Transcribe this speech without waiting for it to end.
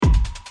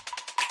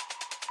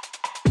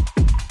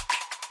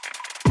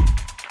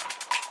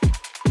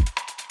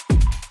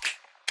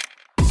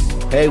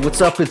Hey,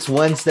 what's up? It's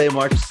Wednesday,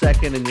 March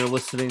 2nd, and you're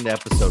listening to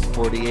episode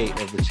 48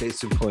 of the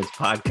Chasing Points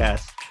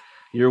podcast,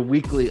 your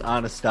weekly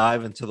honest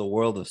dive into the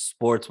world of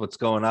sports. What's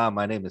going on?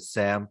 My name is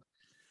Sam.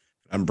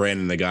 I'm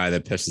Brandon, the guy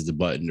that presses the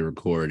button to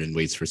record and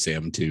waits for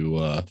Sam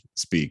to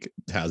speak.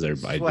 How's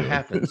everybody doing? What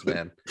happens,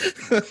 man?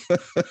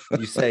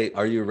 You say,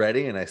 "Are you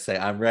ready?" And I say,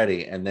 "I'm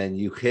ready." And then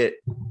you hit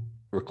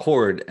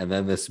record, and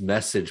then this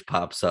message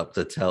pops up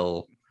to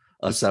tell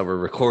us that we're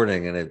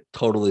recording, and it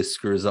totally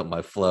screws up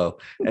my flow.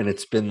 And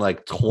it's been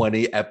like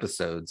 20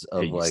 episodes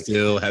of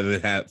still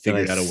haven't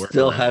figured out a work.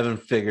 Still haven't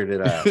figured it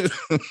out.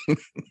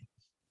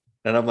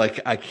 And I'm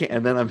like, I can't.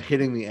 And then I'm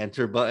hitting the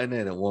enter button,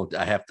 and it won't.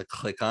 I have to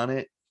click on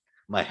it.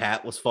 My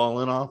hat was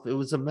falling off. It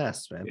was a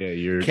mess, man.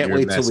 Yeah, can't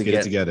wait till we get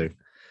it together.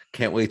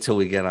 Can't wait till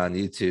we get on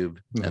YouTube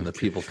and the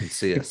people can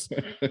see us.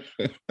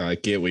 I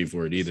can't wait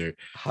for it either.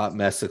 Hot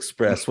Mess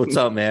Express. What's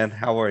up, man?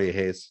 How are you,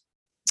 Hayes?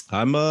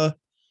 I'm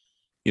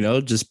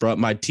just brought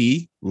my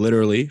tea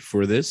literally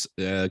for this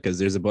because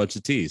there's a bunch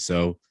of tea.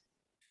 So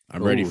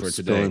I'm ready for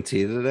today. Spilling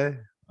tea today?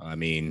 I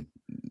mean,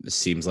 it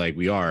seems like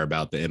we are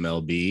about the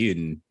MLB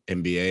and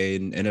NBA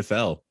and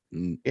NFL.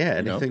 Yeah,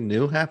 anything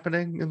new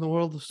happening in the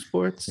world of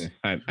sports?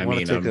 I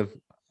mean, take an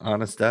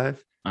honest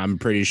dive. I'm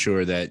pretty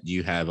sure that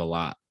you have a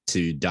lot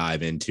to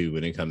dive into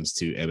when it comes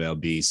to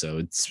MLB.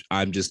 So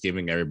I'm just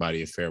giving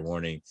everybody a fair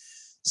warning.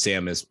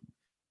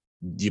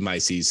 You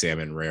might see Sam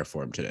in rare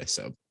form today.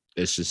 So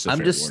it's just a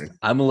fair warning.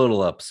 I'm a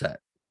little upset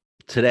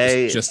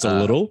today. Just a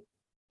little?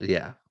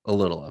 Yeah, a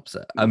little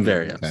upset. I'm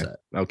very upset.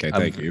 Okay,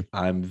 thank you.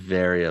 I'm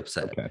very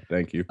upset. Okay,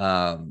 thank you.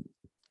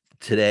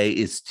 Today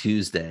is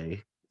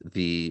Tuesday,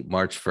 the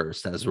March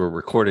 1st. As we're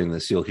recording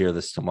this, you'll hear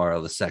this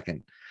tomorrow, the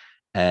 2nd.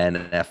 And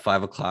at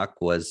 5:00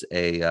 was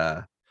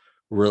a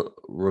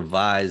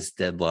revised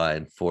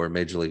deadline for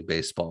Major League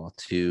Baseball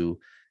to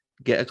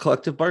get a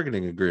collective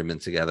bargaining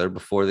agreement together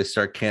before they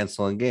start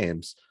canceling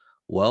games.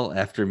 Well,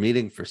 after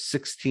meeting for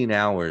 16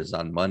 hours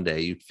on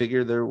Monday, you'd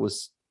figure there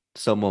was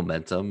some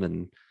momentum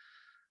and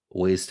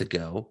ways to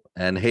go.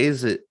 And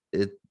Hayes, it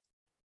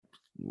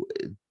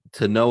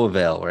to no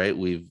avail, right?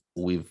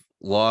 We've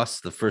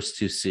lost the first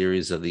two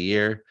series of the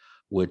year,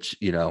 which,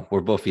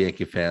 we're both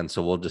Yankee fans,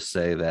 so we'll just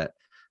say that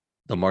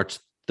the March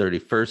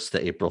 31st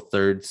to April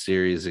 3rd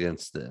series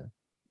against the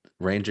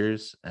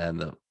Rangers and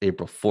the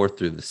April 4th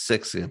through the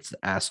 6th against the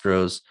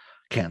Astros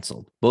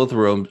canceled. Both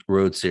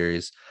road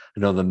series. I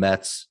know the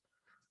Mets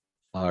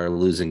are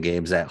losing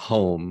games at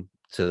home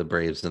to the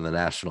Braves and the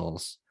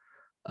Nationals.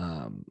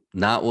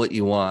 Not what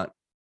you want,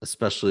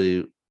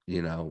 especially,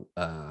 in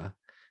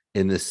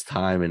this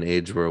time and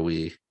age where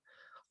we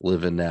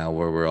live in now,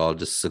 where we're all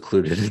just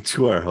secluded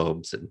into our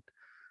homes and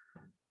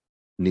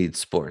need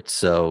sports.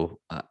 So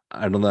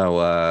I don't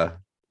know.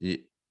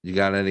 You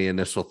got any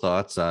initial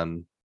thoughts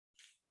on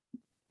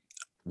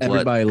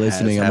everybody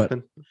listening?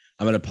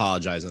 I'm going to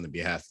apologize on the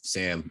behalf of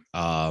Sam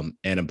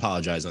and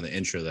apologize on the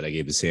intro that I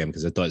gave to Sam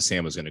because I thought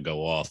Sam was going to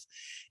go off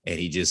and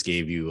he just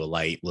gave you a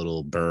light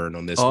little burn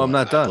on this. Oh, I'm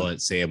not done. I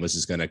thought Sam was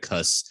just going to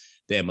cuss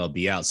the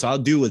MLB out. So I'll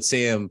do what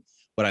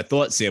I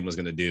thought Sam was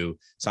going to do.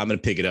 So I'm going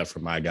to pick it up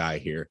from my guy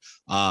here.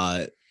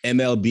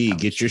 MLB,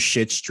 get your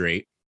shit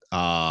straight.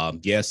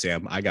 Yeah,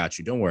 Sam, I got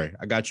you. Don't worry.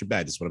 I got your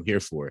back. That's what I'm here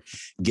for.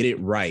 Get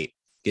it right.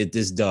 Get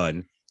this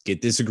done.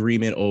 Get this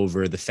agreement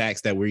over. The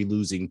facts that we're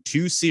losing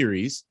two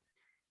series,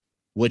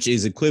 which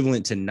is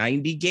equivalent to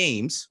 90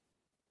 games,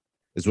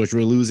 is what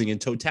we're losing in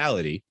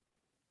totality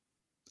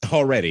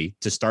already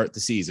to start the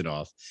season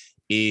off,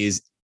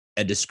 is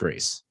a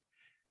disgrace.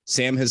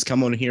 Sam has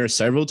come on here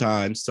several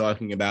times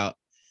talking about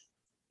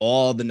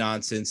all the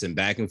nonsense and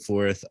back and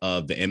forth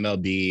of the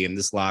MLB and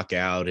this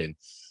lockout and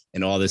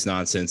all this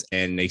nonsense,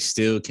 and they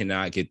still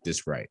cannot get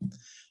this right.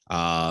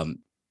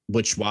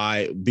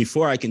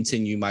 Before I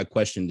continue, my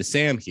question to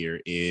Sam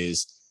here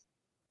is,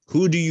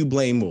 who do you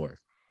blame more?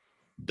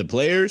 The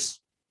players,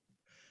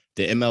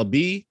 the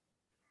MLB,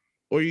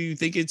 or you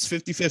think it's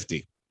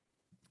 50-50?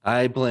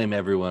 I blame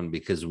everyone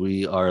because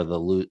we are the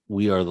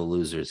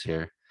losers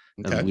here.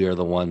 Okay. And we are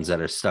the ones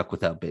that are stuck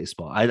without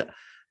baseball.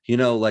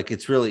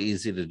 It's really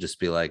easy to just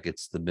be like,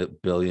 it's the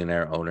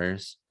billionaire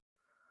owners.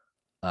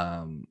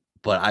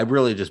 But I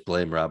really just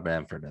blame Rob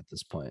Manfred at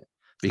this point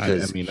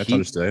because that's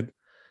understood.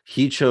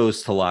 He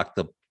chose to lock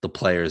the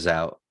players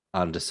out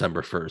on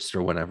December 1st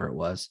or whenever it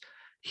was.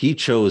 He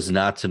chose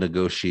not to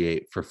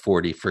negotiate for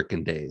 40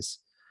 freaking days.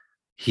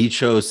 He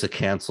chose to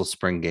cancel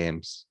spring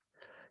games.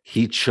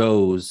 He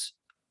chose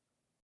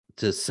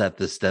to set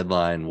this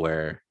deadline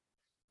where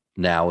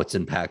now it's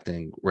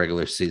impacting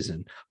regular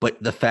season.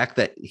 But the fact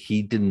that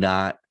he did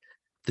not,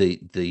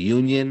 the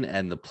union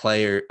and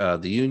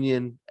the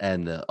union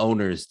and the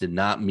owners did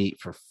not meet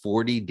for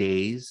 40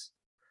 days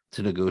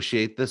to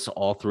negotiate this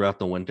all throughout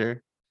the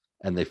winter.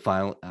 And they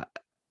finally,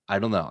 I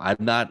don't know. I'm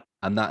not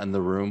in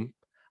the room.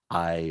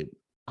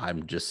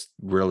 I'm just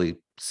really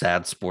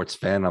sad sports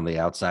fan on the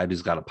outside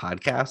who's got a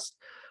podcast,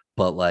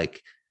 but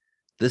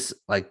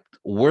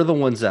we're the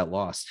ones that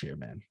lost here,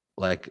 man.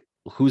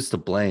 Who's to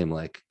blame?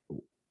 I'm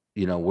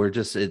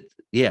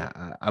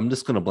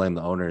just going to blame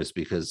the owners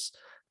because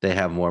they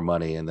have more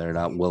money and they're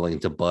not willing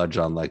to budge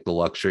on like the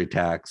luxury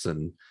tax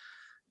and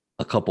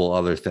a couple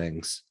other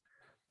things.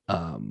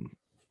 Um,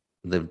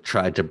 they've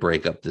tried to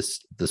break up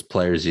this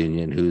players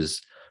union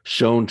who's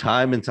shown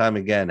time and time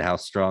again how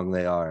strong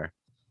they are.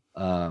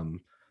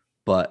 Um,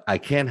 but I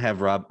can't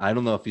have Rob. I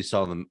don't know if you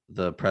saw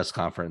the press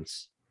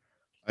conference.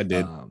 I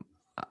did.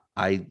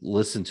 I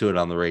listened to it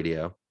on the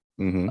radio.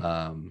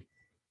 Mm-hmm.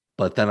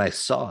 But then I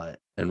saw it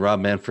and Rob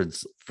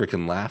Manfred's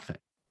freaking laughing.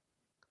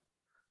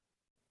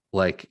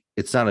 Like,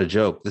 it's not a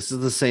joke. This is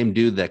the same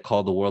dude that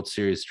called the World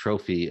Series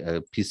trophy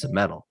a piece of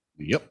metal.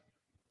 Yep.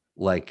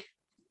 Like,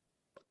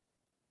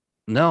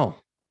 no.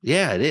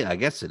 Yeah, it is. I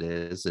guess it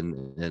is.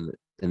 An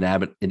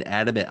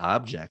inanimate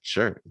object.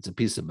 Sure. It's a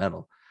piece of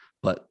metal.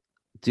 But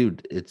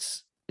dude,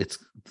 it's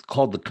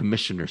called the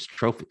commissioner's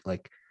trophy.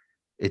 Like,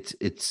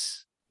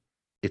 it's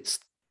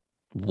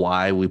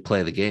why we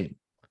play the game.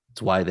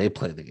 It's why they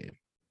play the game.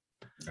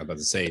 I'm about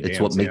to say it's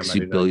what makes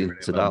you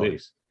billions of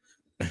dollars.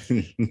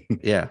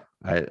 Yeah,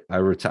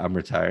 I'm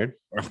retired.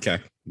 Okay,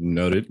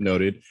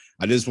 noted.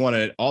 I just want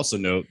to also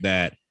note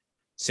that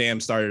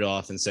Sam started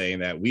off in saying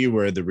that we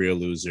were the real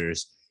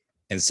losers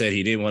and said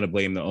he didn't want to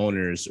blame the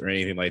owners or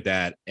anything like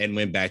that, and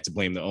went back to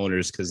blame the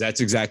owners because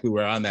that's exactly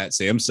where I'm at,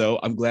 Sam. So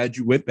I'm glad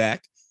you went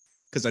back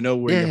because I know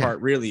where your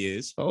heart really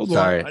is. Hold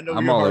Sorry, on, I know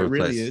I'm where your all heart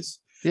really is.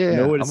 Yeah, I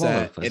know what it's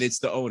at, and it's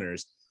the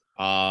owners.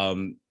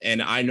 And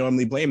I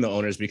normally blame the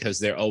owners because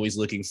they're always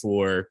looking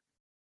for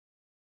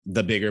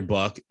the bigger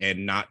buck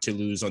and not to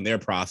lose on their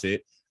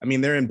profit. I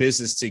mean, they're in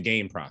business to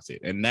gain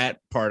profit, and that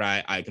part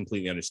I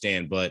completely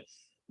understand. But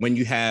when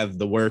you have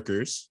the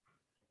workers,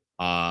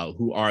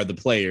 who are the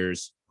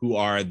players, who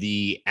are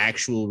the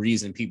actual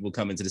reason people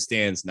come into the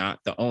stands, not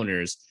the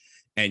owners,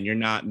 and you're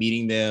not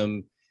meeting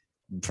them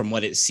from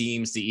what it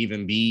seems to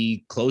even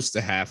be close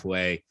to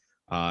halfway,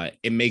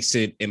 it makes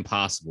it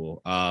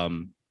impossible.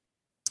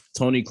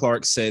 Tony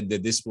Clark said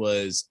that this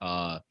was,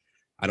 I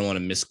don't want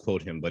to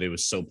misquote him, but it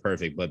was so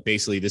perfect. But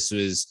basically, this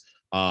was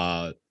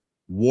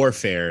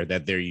warfare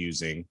that they're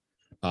using.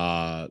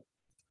 And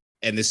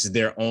this is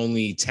their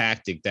only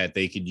tactic that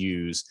they could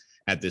use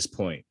at this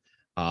point.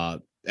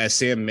 As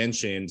Sam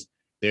mentioned,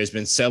 there's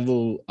been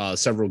several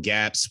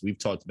gaps. We've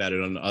talked about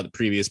it on the other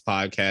previous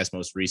podcasts,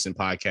 most recent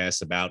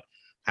podcasts, about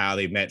how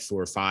they met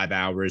for 5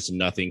 hours and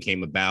nothing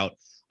came about.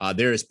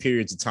 There is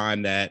periods of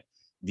time that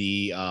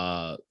the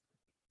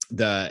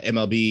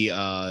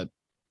MLB,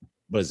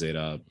 what is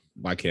it?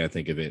 Why can't I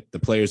think of it? The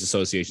Players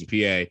Association,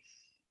 PA,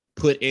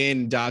 put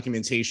in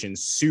documentation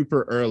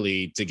super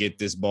early to get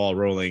this ball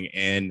rolling,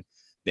 and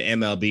the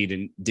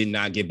MLB did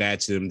not get back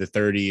to them the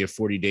 30 or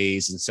 40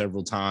 days and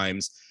several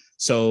times.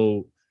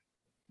 So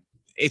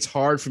it's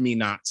hard for me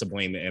not to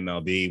blame the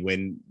MLB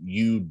when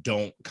you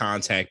don't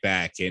contact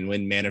back, and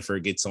when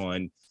Manafort gets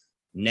on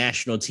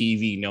national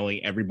TV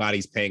knowing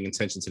everybody's paying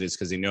attention to this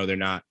because they know they're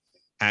not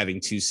having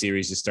 2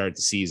 series to start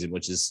the season,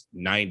 which is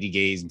 90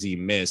 games he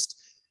missed,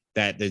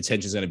 that the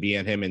attention is going to be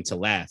on him and to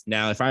laugh.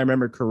 Now, if I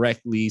remember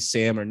correctly,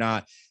 Sam, or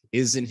not,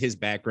 isn't his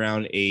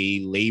background a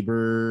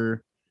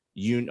labor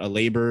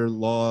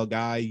law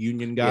guy,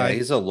 union guy? Yeah,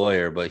 he's a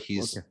lawyer, but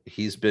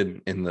he's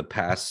been in the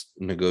past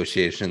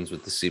negotiations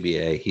with the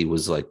CBA. He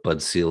was like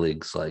Bud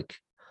Selig's like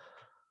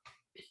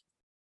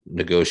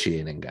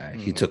negotiating guy.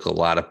 He took a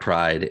lot of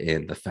pride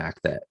in the fact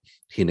that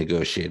he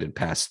negotiated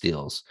past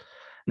deals.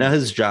 Now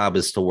his job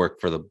is to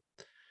work for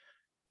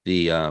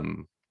the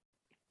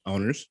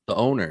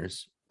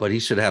owners, but he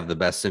should have the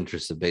best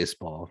interest of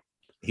baseball.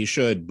 He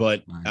should,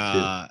 but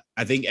I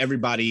think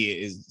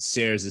everybody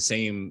shares the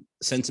same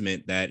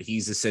sentiment that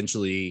he's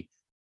essentially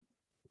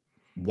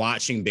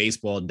watching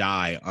baseball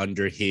die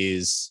under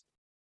his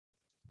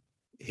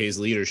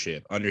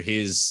leadership, under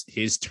his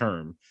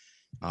term.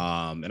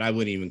 And I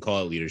wouldn't even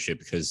call it leadership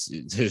because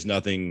there's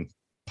nothing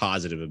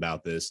positive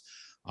about this.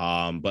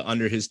 But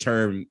under his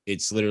term,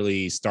 it's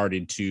literally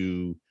started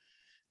to,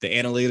 the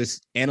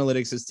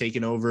analytics has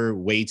taken over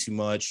way too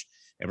much,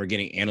 and we're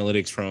getting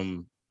analytics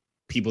from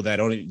people that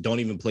don't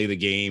even play the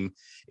game.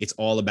 It's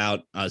all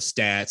about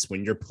stats.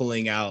 When you're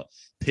pulling out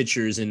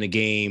pitchers in the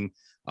game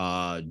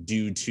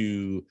due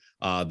to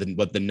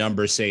what the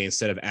numbers say,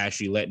 instead of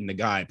actually letting the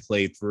guy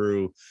play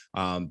through,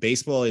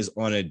 baseball is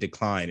on a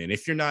decline. And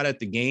if you're not at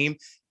the game,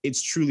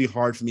 it's truly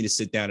hard for me to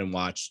sit down and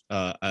watch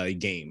a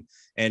game.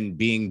 And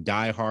being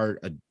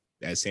diehard,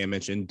 as Sam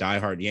mentioned,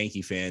 diehard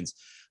Yankee fans,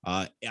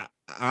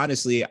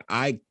 honestly,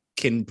 I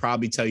can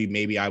probably tell you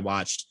maybe I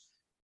watched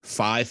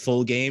 5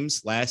 full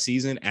games last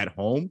season at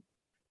home.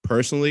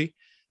 Personally,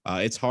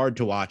 it's hard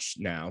to watch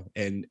now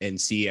and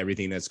see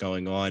everything that's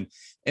going on,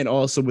 and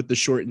also with the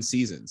shortened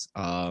seasons.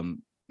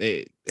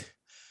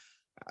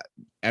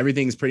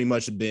 Everything's pretty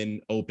much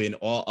been open.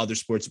 All other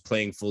sports are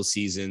playing full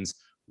seasons.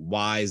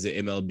 Why is the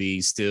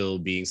MLB still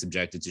being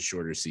subjected to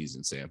shorter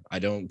seasons, Sam? I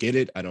don't get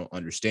it. I don't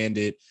understand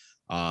it.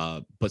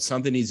 But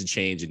something needs to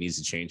change. It needs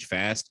to change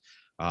fast.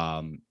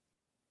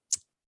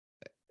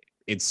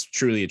 It's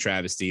truly a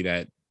travesty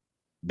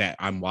that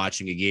I'm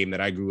watching a game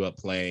that I grew up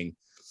playing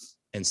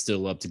and still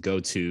love to go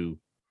to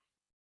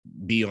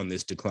be on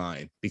this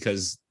decline,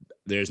 because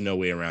There's no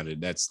way around it.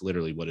 That's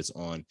literally what it's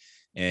on.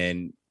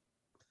 And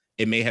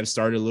it may have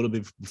started a little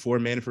bit before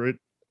Manfred,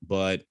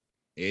 but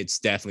it's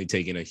definitely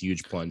taken a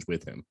huge plunge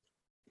with him.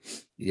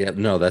 Yeah,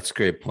 no, that's a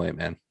great point,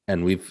 man.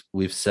 And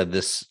we've said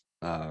this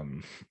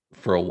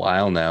for a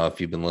while now.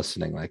 If you've been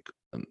listening, like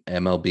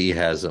MLB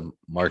has a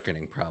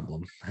marketing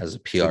problem, has a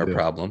PR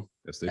problem,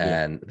 Yes, they do.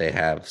 and they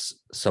have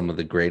some of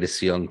the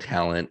greatest young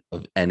talent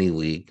of any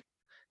league,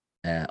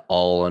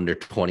 all under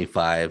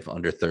 25,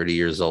 under 30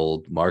 years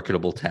old,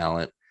 marketable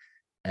talent.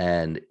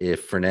 And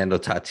if Fernando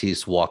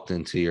Tatis walked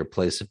into your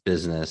place of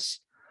business,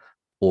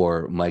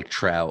 or Mike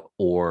Trout,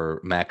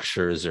 or Max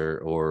Scherzer,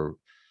 or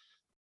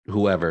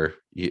whoever,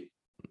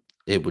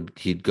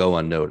 he'd go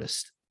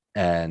unnoticed.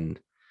 And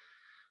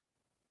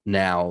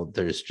now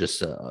there's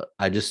just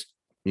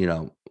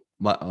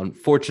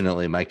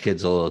unfortunately my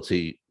kid's a little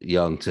too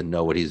young to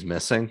know what he's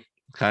missing,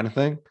 kind of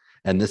thing.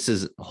 And this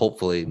is,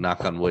 hopefully,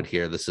 knock on wood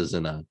here, this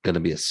isn't going to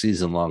be a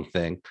season long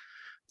thing,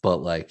 but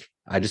like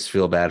I just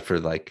feel bad for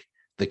like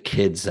the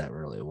kids that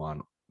really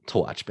want to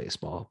watch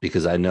baseball,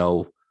 because I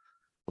know,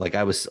 like,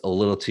 I was a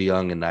little too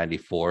young in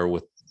 94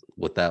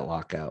 with that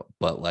lockout,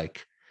 but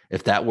like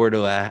if that were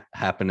to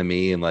happen to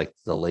me in like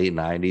the late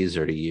 90s,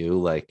 or to you,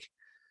 like,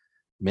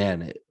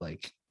 man,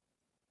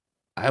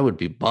 I would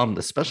be bummed,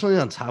 especially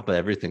on top of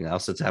everything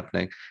else that's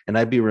happening. And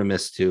I'd be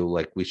remiss too.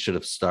 Like, we should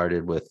have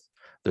started with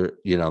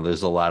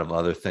there's a lot of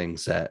other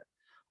things that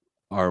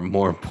are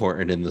more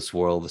important in this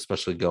world,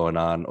 especially going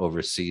on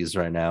overseas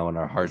right now. And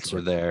our hearts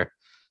are there.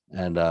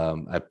 And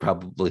I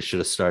probably should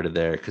have started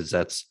there, because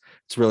it's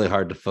really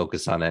hard to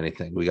focus on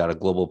anything. We got a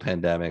global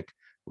pandemic.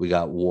 We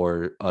got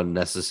war,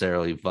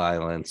 unnecessarily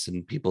violence,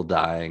 and people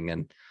dying.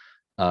 And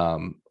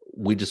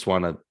we just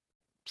want to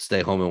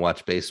stay home and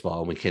watch baseball,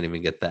 and we can't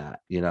even get that,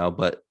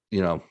 but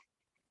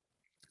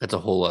that's a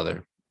whole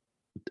other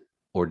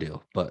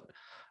ordeal. But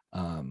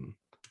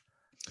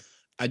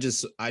I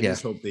just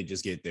hope they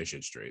just get their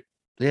shit straight.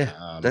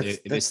 Yeah,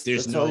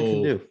 there's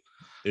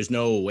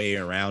no way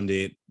around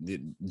it.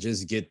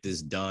 Just get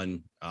this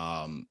done,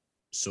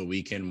 so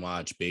we can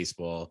watch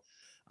baseball.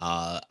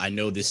 I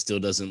know this still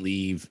doesn't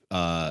leave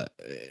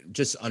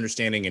just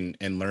understanding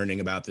and learning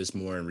about this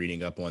more and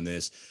reading up on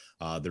this.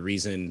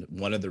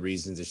 One of the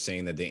reasons they're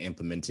saying that they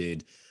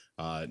implemented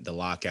the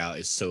lockout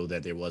is so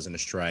that there wasn't a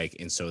strike,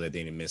 and so that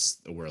they didn't miss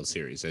the World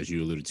Series, as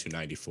you alluded to,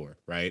 94,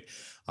 right?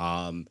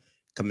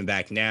 Coming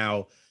back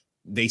now,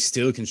 they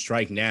still can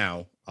strike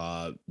now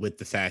with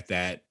the fact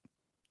that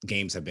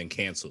games have been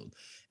canceled.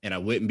 And I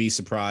wouldn't be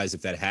surprised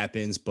if that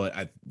happens,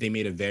 but they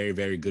made a very,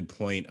 very good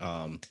point.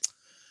 I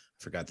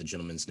forgot the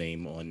gentleman's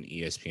name on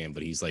ESPN,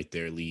 but he's like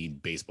their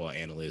lead baseball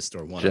analyst,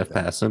 or one Jeff of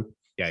them. Passan.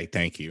 Yeah,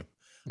 thank you.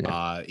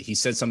 Yeah. He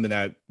said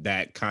something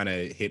that kind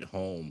of hit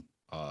home.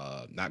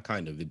 Not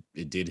kind of,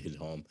 it did hit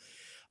home.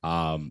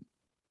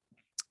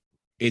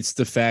 It's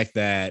the fact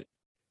that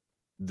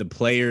the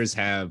players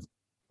have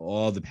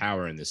all the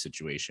power in this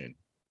situation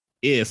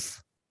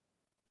if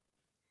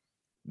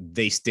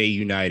they stay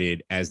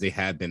united as they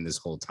have been this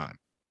whole time.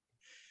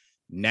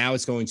 Now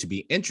it's going to be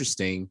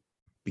interesting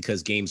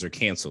because games are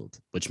canceled,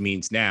 which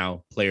means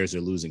now players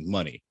are losing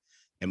money.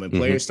 And when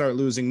players start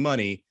losing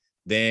money,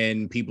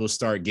 then people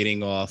start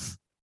getting off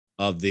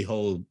of the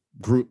whole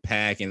group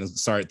pack and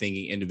start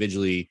thinking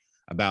individually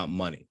about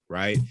money,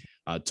 right?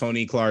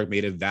 Tony Clark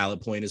made a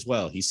valid point as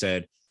well. He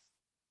said,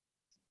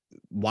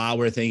 while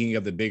we're thinking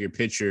of the bigger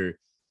picture,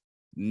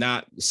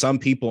 not some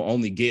people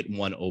only get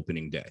one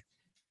opening day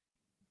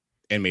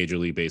in Major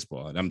League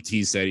Baseball. And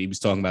he said, he was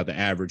talking about the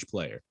average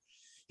player.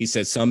 He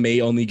said some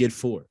may only get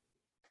 4.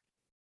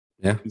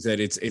 Yeah. He said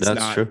it's That's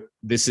not true.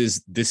 This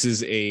is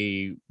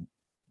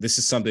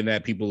something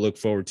that people look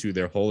forward to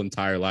their whole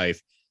entire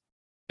life.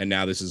 And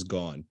now this is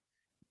gone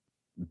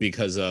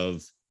because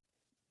of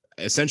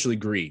essentially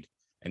greed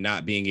and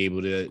not being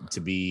able to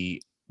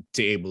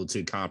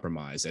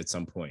compromise at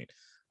some point.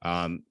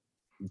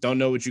 Don't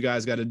know what you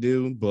guys got to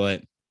do,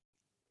 but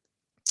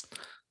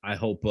I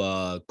hope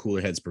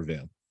cooler heads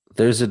prevail.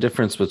 There's a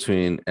difference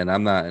between, and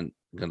I'm not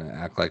gonna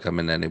act like I'm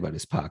in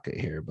anybody's pocket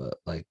here, but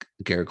like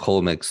Garrett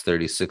Cole makes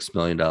 $36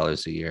 million a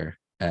year,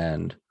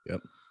 and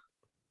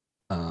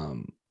I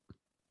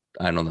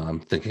don't know. I'm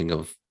thinking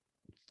of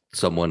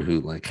someone who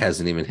like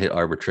hasn't even hit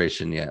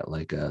arbitration yet,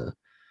 like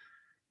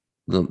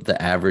the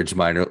average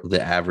minor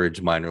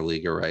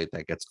leaguer, right?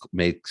 That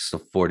makes a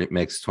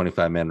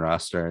 25-man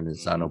roster and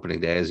is on opening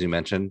day, as you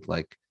mentioned,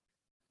 like,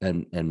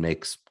 and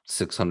makes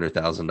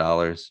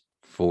 $600,000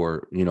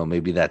 for,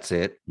 maybe that's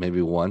it.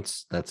 Maybe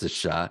once that's a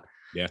shot.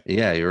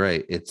 Yeah, you're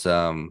right. It's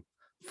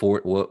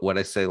for what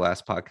I say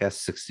last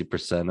podcast,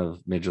 60%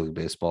 of Major League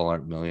Baseball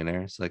aren't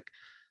millionaires.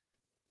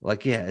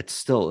 Like, yeah, it's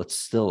still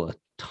a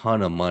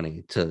ton of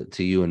money to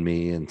you and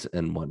me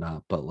and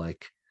whatnot, but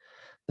like,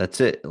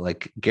 that's it.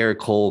 Like Garrett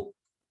Cole,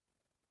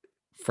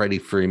 Freddie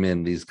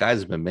Freeman, these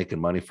guys have been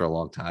making money for a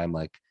long time.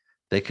 Like,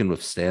 they can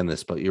withstand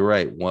this, but you're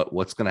right.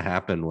 What's going to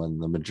happen when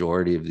the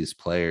majority of these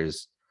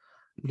players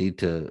need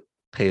to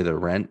pay their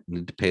rent,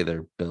 need to pay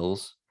their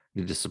bills,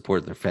 need to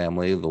support their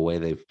family the way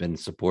they've been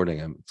supporting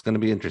him. It's going to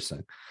be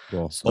interesting.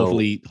 Well, So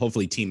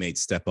hopefully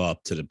teammates step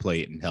up to the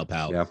plate and help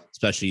out, yeah,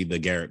 especially the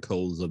Garrett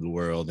Coles of the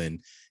world.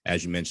 And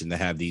as you mentioned, they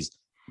have these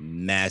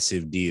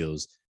massive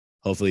deals.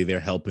 Hopefully they're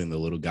helping the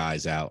little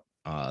guys out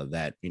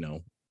that,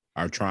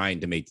 are trying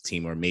to make the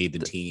team or made the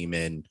team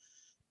and,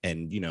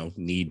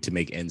 need to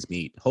make ends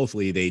meet.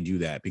 Hopefully they do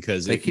that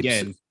because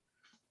again,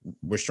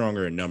 we're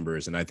stronger in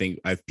numbers. And I think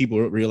people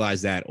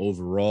realize that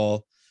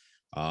overall,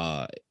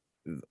 a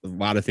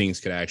lot of things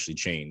could actually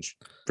change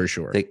for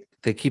sure.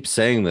 They keep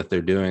saying that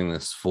they're doing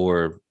this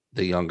for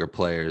the younger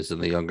players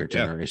and the younger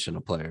generation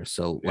of players.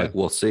 So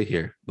we'll see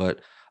here. But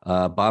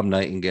Bob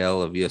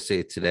Nightingale of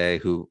USA Today,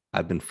 who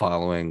I've been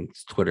following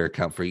his Twitter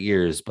account for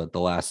years, but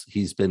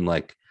he's been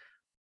like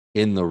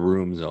in the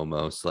rooms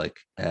almost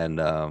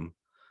and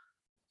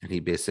he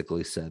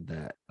basically said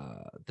that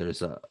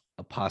there's a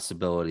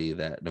possibility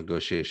that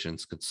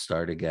negotiations could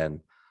start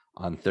again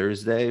on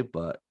Thursday,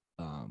 but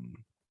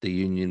the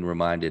union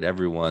reminded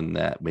everyone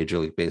that Major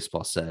League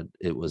Baseball said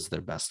it was their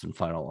best and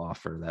final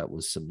offer that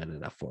was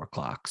submitted at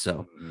 4:00.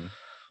 So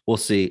we'll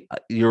see.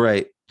 You're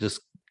right.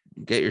 Just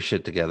get your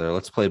shit together.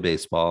 Let's play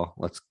baseball.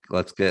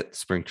 Let's get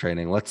spring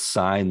training. Let's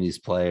sign these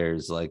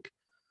players. Like,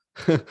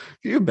 can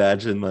you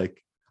imagine?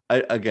 Like,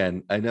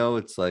 I know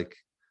it's like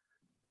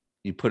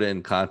you put it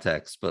in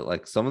context, but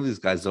like some of these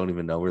guys don't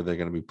even know where they're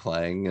going to be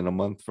playing in a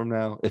month from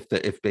now.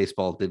 If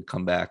baseball did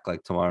come back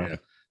like tomorrow,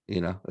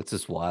 it's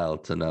just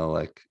wild to know,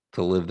 like,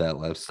 to live that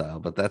lifestyle.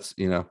 But that's,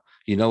 you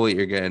know what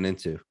you're getting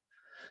into.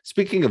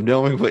 Speaking of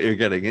knowing what you're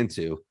getting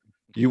into,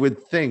 you would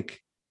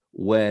think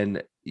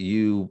when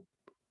you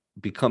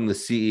become the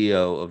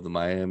CEO of the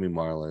Miami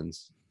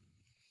Marlins,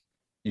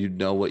 you'd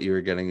know what you were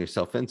getting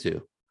yourself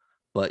into.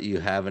 But you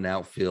have an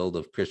outfield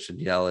of Christian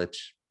Yelich,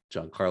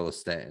 Giancarlo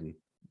Stanton,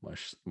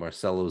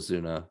 Marcelo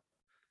Zuna,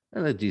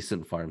 and a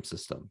decent farm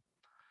system.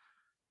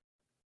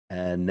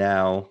 And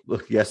now,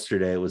 look,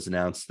 yesterday it was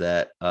announced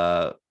that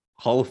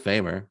Hall of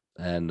Famer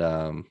and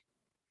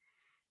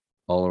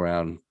all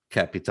around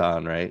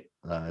Capitan, right?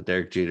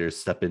 Derek Jeter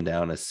stepping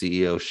down as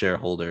CEO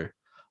shareholder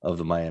of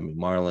the Miami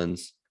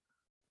Marlins.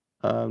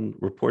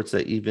 Reports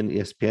that even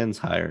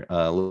ESPN's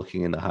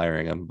looking into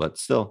hiring him. But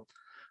still,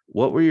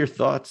 what were your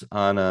thoughts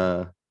on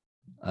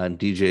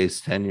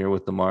DJ's tenure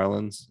with the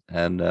Marlins,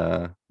 and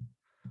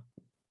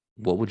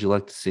what would you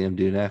like to see him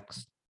do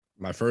next?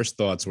 My first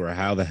thoughts were,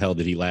 how the hell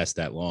did he last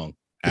that long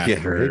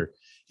after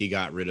he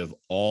got rid of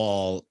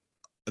all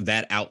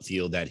that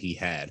outfield that he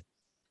had?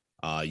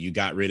 You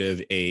got rid of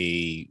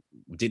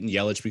didn't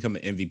Yelich become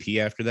an MVP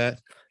after that?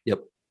 Yep.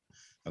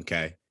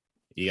 Okay.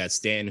 You got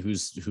Stanton,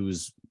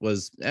 who's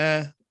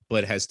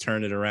but has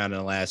turned it around in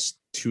the last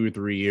 2 or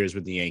 3 years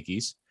with the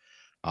Yankees.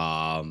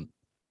 And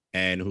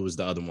who was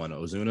the other one?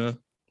 Ozuna,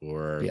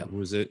 or who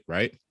was it?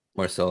 Right?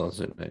 Marcelo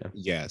Ozuna.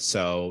 Yeah.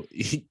 So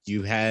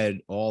you had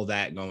all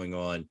that going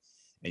on,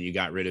 and you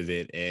got rid of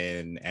it.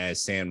 And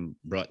as Sam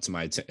brought to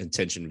my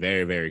attention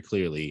very, very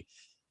clearly,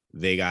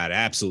 they got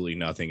absolutely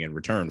nothing in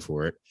return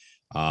for it,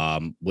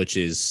 which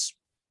is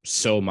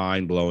so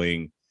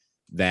mind-blowing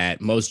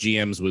that most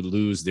GMs would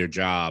lose their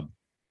job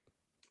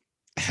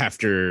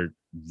after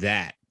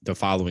that the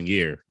following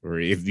year, or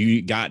if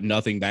you got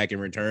nothing back in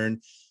return.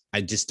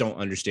 I just don't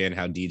understand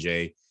how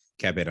DJ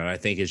kept it. And I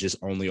think it's just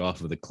only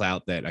off of the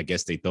clout that I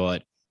guess they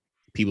thought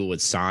people would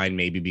sign,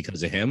 maybe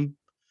because of him.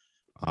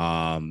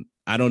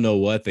 I don't know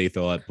what they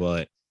thought,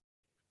 but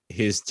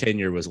his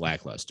tenure was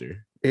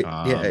lackluster.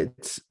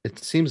 It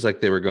seems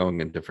like they were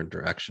going in different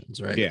directions,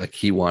 right? Like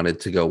he wanted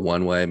to go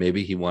one way.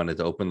 Maybe he wanted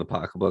to open the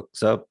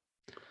pocketbooks up,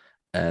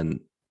 and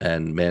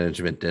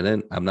management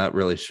didn't. I'm not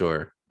really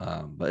sure,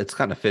 but it's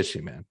kind of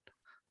fishy, man.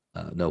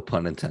 No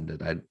pun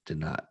intended. I did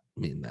not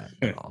mean that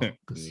at all.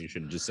 You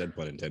should have just said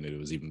pun intended. It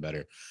was even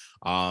better.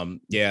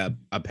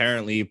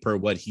 Apparently, per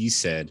what he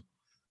said,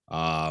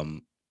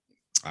 I'll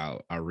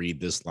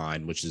read this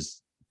line, which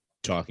is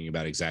talking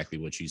about exactly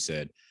what you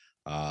said.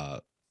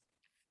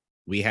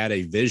 We had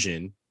a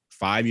vision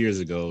 5 years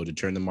ago to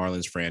turn the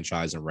Marlins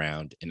franchise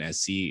around, and as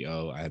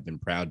CEO, I have been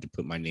proud to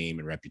put my name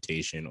and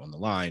reputation on the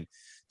line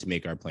to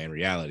make our plan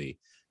reality.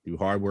 Through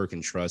hard work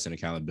and trust and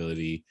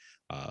accountability,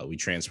 we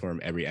transform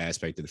every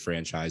aspect of the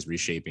franchise,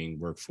 reshaping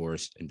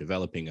workforce and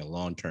developing a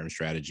long-term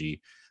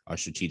strategy, our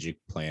strategic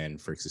plan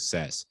for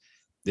success.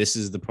 This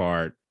is the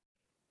part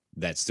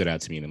that stood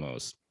out to me the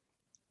most.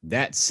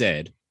 That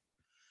said,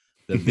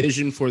 the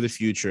vision for the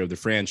future of the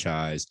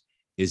franchise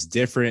is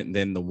different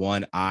than the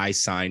one I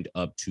signed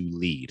up to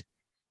lead.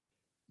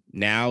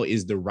 Now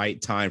is the right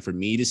time for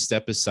me to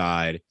step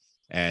aside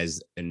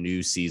as a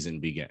new season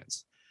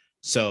begins.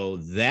 So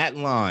that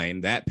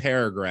line, that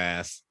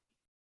paragraph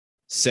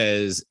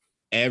says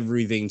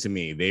everything to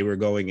me. They were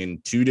going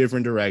in two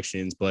different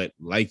directions, but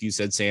like you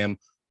said, Sam,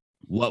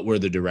 what were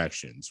the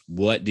directions?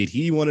 What did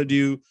he want to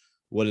do?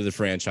 What did the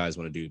franchise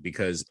want to do?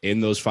 Because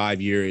in those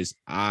 5 years,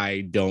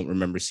 I don't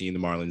remember seeing the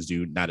Marlins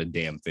do not a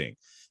damn thing,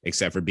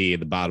 except for being at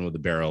the bottom of the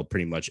barrel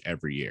pretty much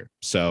every year.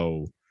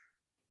 So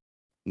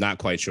not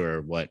quite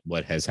sure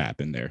what has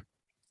happened there.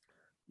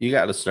 You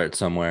got to start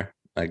somewhere,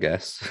 I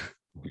guess.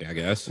 Yeah, I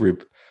guess.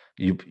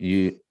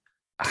 You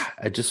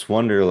I just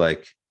wonder,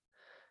 like,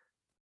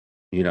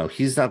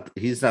 he's not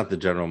the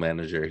general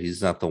manager.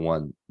 He's not the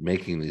one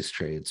making these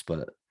trades,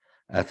 but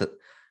I thought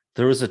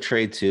there was a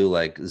trade too,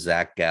 like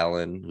Zach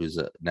Gallen, who's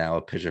now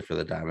a pitcher for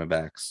the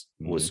Diamondbacks,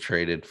 was Mhm.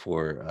 traded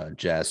for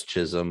Jazz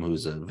Chisholm,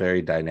 who's a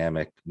very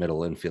dynamic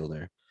middle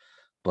infielder.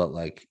 But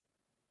like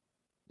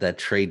that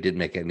trade didn't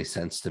make any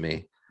sense to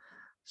me.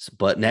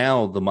 But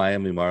now the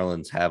Miami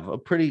Marlins have a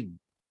pretty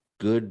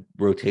good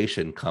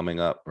rotation coming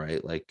up,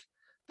 right? Like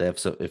they have,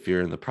 so if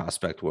you're in the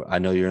prospect world, I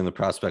know you're in the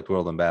prospect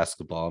world in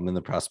basketball. I'm in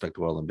the prospect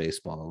world in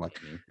baseball. Like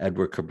Mhm.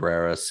 Edward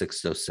Cabrera,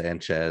 Sixto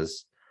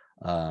Sanchez,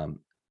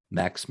 um,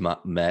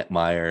 Matt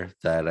Meyer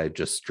that I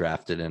just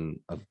drafted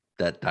in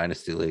that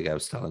dynasty league I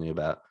was telling you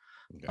about.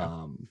 Okay.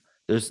 Um,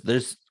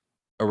 there's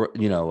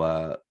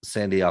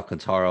Sandy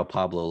Alcantara,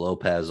 Pablo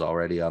Lopez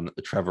already on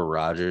Trevor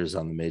Rogers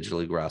on the major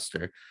league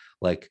roster.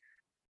 Like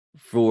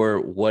for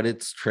what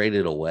it's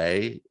traded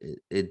away,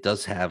 it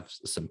does have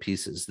some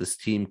pieces. This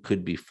team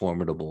could be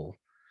formidable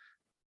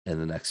in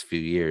the next few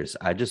years.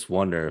 I just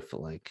wonder if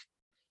like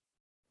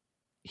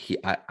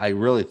I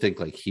really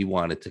think like he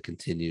wanted to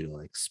continue to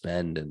like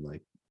spend, and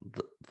like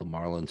the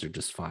Marlins are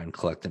just fine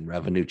collecting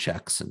revenue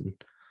checks and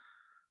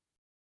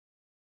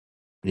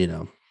you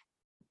know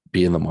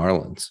being the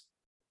Marlins.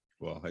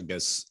 Well, I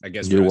guess we're New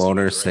gonna see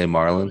owner, what same direction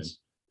they're going. Marlins.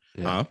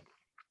 Yeah. Huh?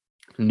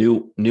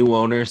 New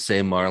owner,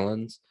 same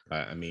Marlins.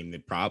 I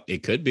mean,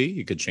 it could be.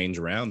 It could change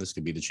around. This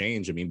could be the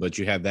change. I mean, but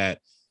you have that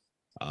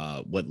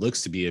what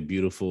looks to be a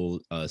beautiful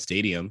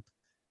stadium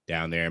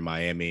down there in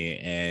Miami,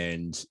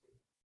 and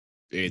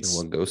No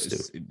one goes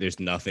to. there's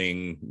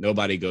nothing.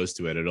 Nobody goes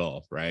to it at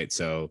all, right?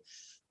 So,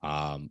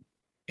 and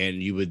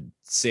you would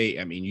say,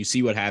 I mean, you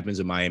see what happens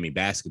in Miami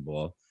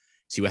basketball,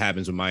 see what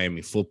happens with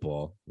Miami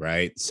football,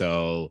 right?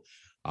 So,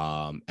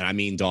 and I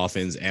mean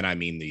Dolphins, and I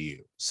mean the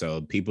U. So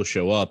people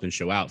show up and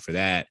show out for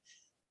that.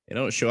 They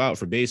don't show out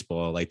for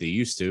baseball like they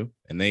used to,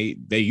 and they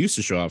used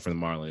to show out for the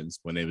Marlins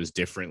when it was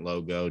different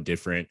logo,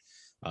 different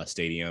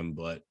stadium,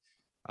 but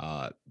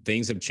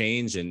things have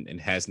changed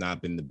and has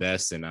not been the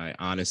best. And I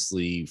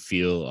honestly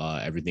feel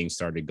everything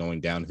started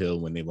going downhill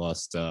when they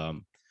lost.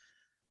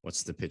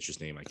 What's the pitcher's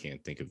name? I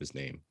can't think of his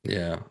name.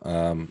 Yeah.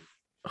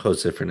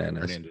 Jose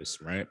Fernandez. Hernandez,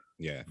 right?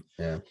 Yeah.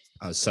 Yeah.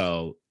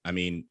 So I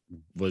mean,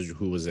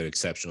 who was an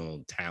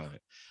exceptional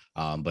talent,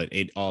 but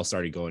it all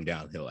started going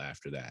downhill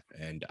after that.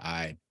 And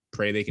I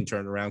pray they can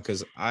turn around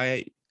because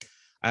I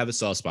have a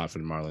soft spot for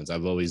the Marlins.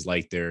 I've always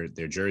liked their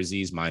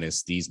jerseys,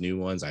 minus these new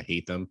ones. I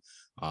hate them,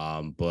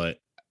 but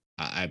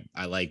I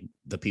like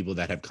the people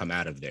that have come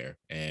out of there,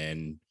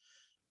 and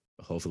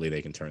hopefully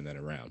they can turn that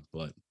around.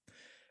 But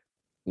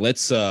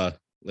let's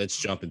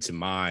jump into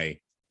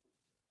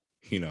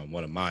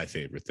one of my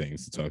favorite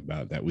things to talk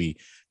about that we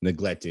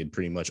neglected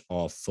pretty much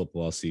all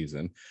football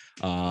season.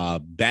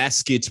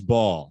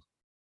 Basketball,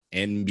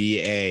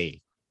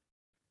 NBA.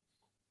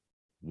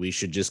 We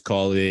should just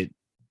call it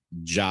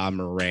Ja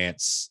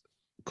Morant's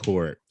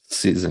court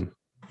season.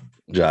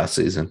 Ja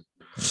season.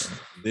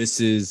 This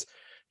is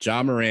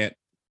Ja Morant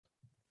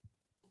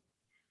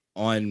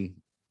on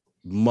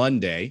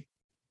Monday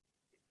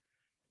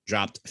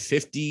dropped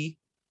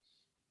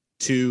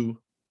 52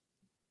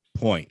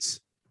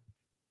 points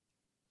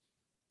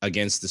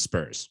against the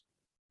Spurs.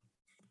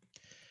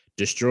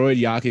 Destroyed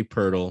Jakob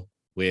Poeltl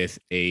with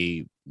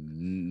a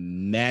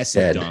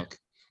massive dunk.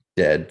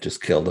 Dead,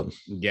 just killed him.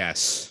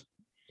 Yes.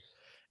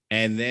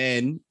 And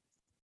then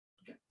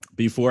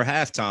before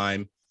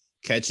halftime,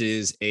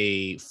 catches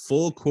a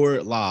full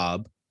court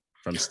lob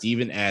from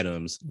Steven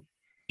Adams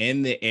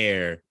in the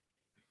air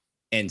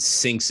and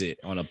sinks it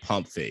on a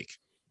pump fake.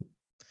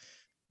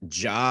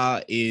 Ja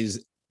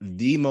is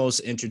the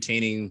most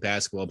entertaining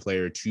basketball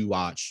player to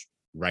watch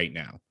right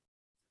now.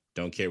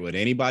 Don't care what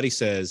anybody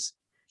says.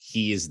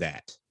 He is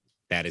that.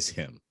 That is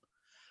him.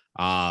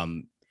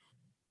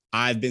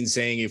 I've been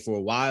saying it for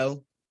a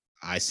while.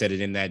 I said it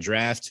in that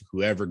draft.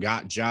 Whoever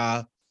got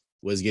Ja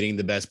was getting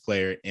the best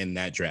player in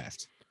that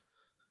draft.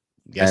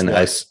 Guess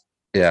what?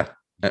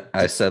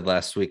 I said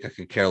last week I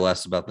could care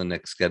less about the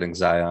Knicks getting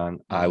Zion.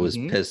 Mm-hmm. I was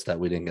pissed that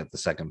we didn't get the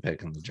second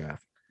pick in the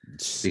draft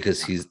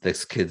because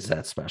this kid's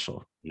that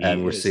special,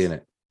 and we're seeing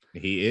it.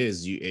 He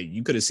is.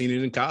 You could have seen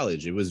it in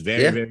college. It was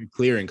very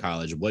clear in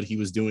college what he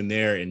was doing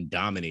there and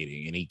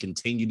dominating, and he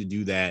continued to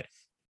do that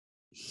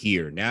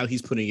here. Now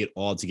he's putting it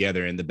all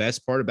together, and the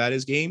best part about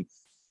his game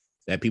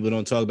that people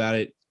don't talk about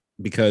it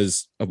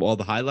because of all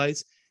the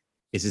highlights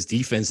is his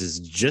defense is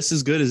just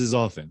as good as his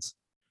offense.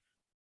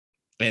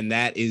 And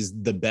that is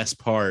the best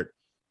part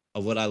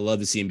of what I love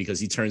to see him, because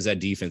he turns that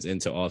defense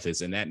into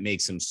offense, and that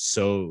makes him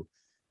so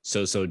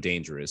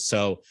dangerous.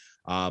 So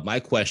my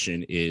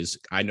question is,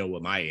 I know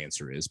what my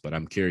answer is, but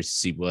I'm curious to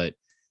see what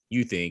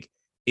you think.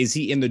 Is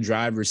he in the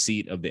driver's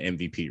seat of the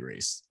MVP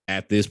race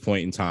at this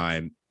point in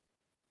time?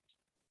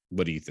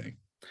 What do you think?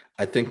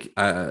 I think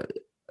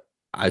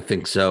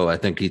so. I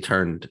think he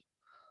turned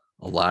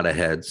a lot of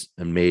heads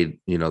and made,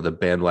 the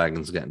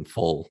bandwagon's getting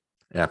full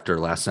after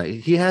last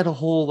night. He had a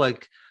whole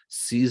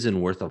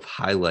season worth of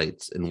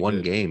highlights in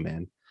one game,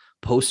 man.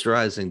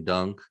 posterizing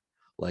dunk,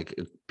 like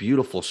a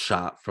beautiful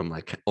shot from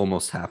like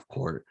almost half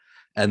court,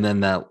 and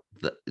then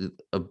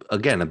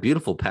again a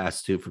beautiful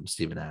pass too from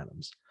Steven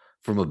Adams,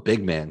 from a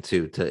big man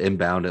too, to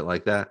inbound it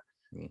like that.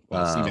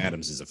 Well, Steve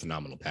Adams is a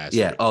phenomenal passer.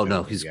 Yeah. Oh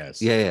no, he's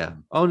yes. yeah.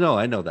 Oh no,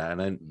 I know that,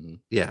 and I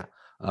yeah.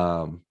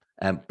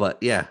 But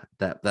yeah,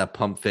 that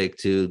pump fake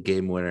too,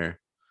 game winner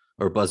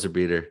or buzzer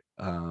beater.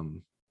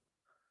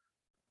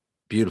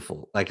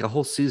 Beautiful, like a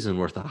whole season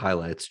worth of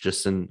highlights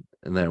just in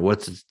there.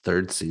 What's his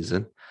third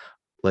season?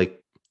 Like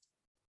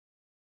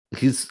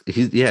he's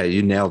yeah,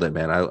 you nailed it,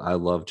 man. I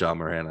love John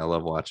Moran. I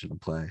love watching him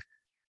play.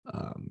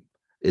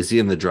 Is he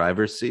in the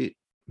driver's seat?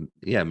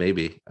 Yeah,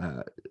 maybe.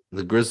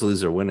 The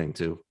Grizzlies are winning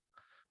too.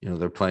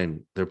 They're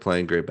playing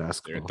great They're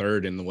basketball.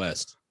 third in the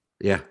West.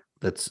 Yeah,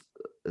 that's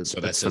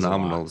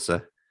phenomenal to say.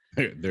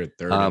 They're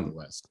third in the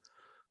West.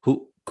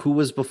 Who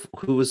was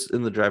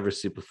in the driver's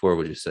seat before?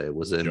 Would you say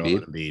was it Joel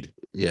Embiid? Embiid.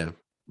 Yeah.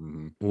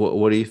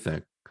 What do you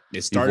think?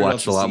 You've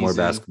watched a lot more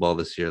basketball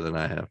this year than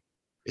I have.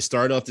 It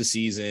started off the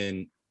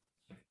season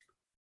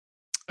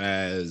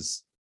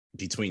as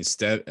between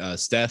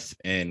Steph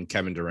and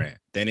Kevin Durant.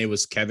 Then it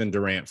was Kevin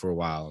Durant for a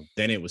while.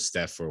 Then it was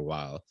Steph for a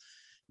while.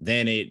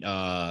 Then it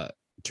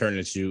turned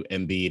into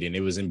Embiid, and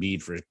it was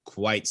Embiid for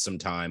quite some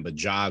time.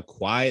 But Ja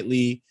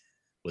quietly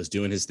was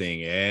doing his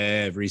thing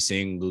every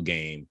single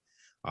game.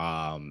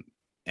 And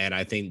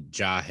I think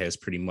Ja has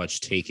pretty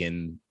much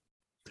taken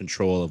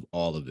control of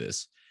all of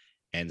this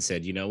and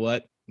said, you know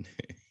what?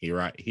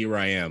 Here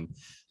I am.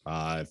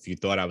 If you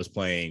thought I was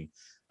playing,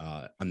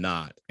 I'm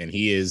not. And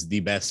he is the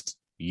best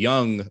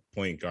young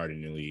point guard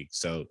in the league.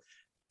 So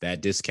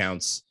that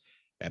discounts,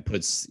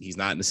 he's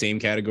not in the same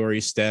category.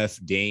 Steph,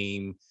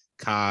 Dame,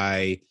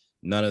 Kai,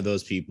 none of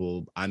those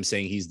people. I'm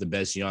saying he's the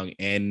best young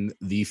and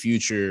the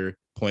future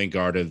point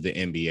guard of the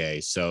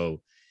NBA.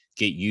 So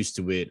get used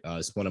to it.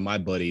 One of my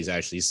buddies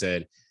actually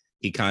said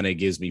he kind of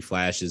gives me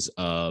flashes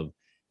of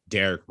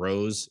Derrick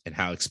Rose and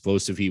how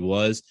explosive he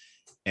was.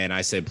 And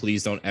I said,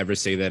 please don't ever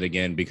say that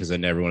again, because I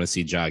never want to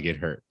see Ja get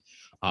hurt.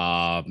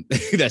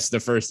 That's the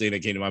first thing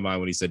that came to my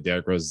mind when he said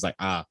Derrick Rose. Is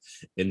like,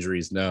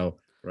 injuries, no,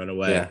 run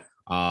away.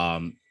 Yeah.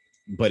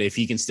 But if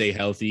he can stay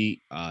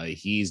healthy,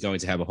 he's going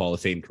to have a Hall of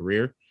Fame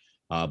career.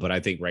 But I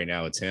think right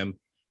now it's him.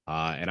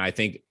 And I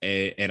think,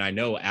 and I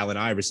know Allen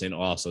Iverson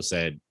also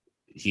said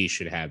he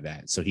should have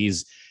that. So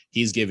he's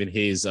given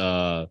his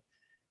vote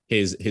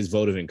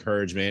of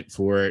encouragement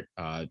for it.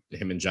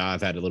 Him and Ja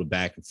have had a little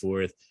back and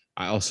forth.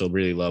 I also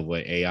really love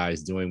what AI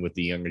is doing with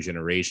the younger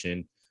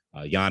generation.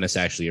 Giannis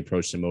actually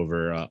approached him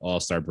over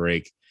All-Star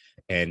break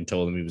and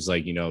told him, he was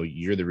like,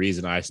 you're the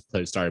reason I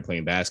started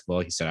playing basketball.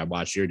 He said, I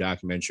watched your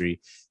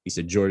documentary. He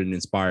said, Jordan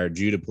inspired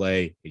you to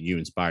play and you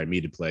inspired me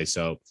to play.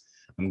 So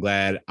I'm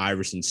glad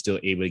Iverson's still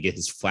able to get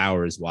his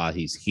flowers while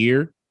he's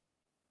here.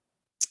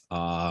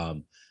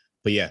 But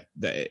yeah,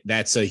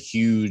 that's a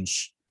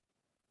huge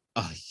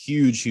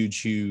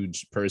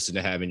person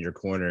to have in your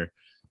corner.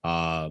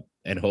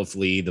 And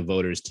hopefully the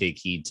voters take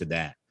heed to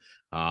that.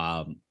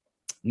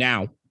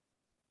 Now,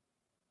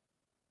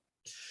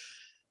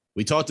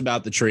 we talked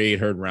about the trade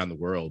heard around the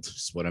world,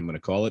 is what I'm going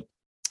to call it.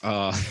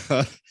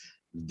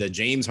 The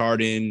James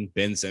Harden,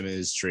 Ben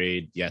Simmons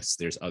trade. Yes,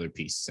 there's other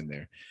pieces in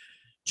there.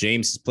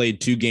 James has played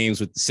 2 games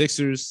with the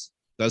Sixers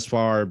thus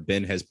far.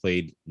 Ben has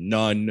played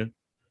none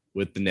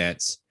with the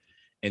Nets.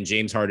 And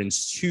James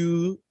Harden's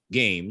 2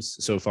 games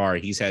so far,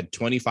 he's had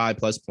 25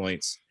 plus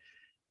points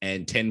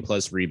and 10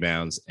 plus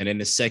rebounds. And in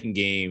the second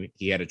game,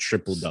 he had a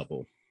triple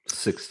double.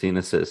 16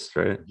 assists,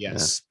 right?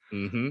 Yes. Yeah.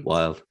 Mm-hmm.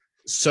 Wild.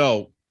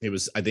 So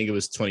I think it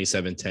was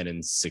 27, 10,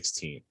 and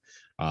 16,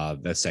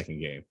 that second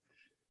game.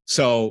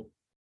 So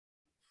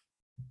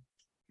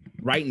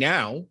right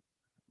now,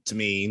 to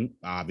me,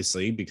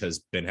 obviously, because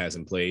Ben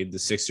hasn't played, the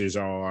Sixers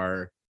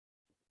are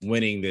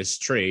winning this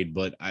trade.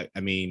 But I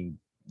mean,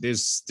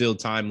 there's still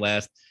time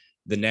left.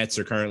 The Nets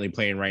are currently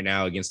playing right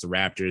now against the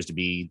Raptors to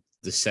be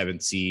the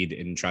 7th seed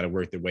and try to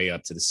work their way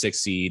up to the 6th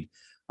seed,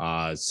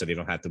 so they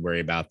don't have to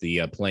worry about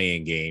the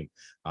play-in game.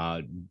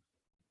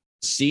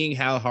 Seeing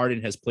how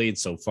Harden has played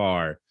so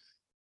far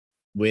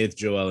with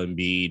Joel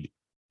Embiid,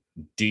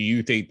 do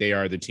you think they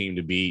are the team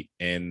to beat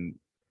in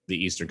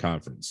the Eastern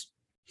Conference?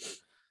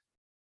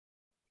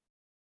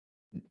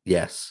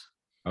 Yes.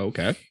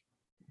 Okay.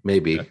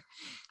 Maybe. Okay.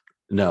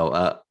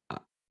 No,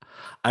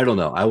 I don't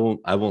know.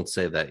 I won't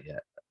say that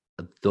yet.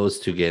 Those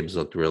 2 games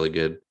looked really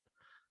good.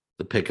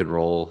 The pick and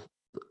roll,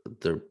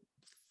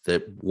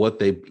 what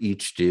they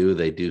each do,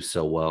 they do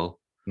so well.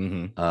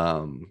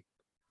 Mm-hmm.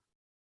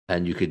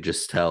 And you could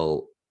just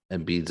tell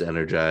Embiid's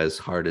energized.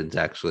 Harden's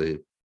actually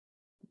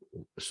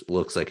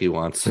looks like he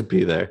wants to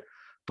be there.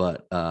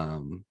 But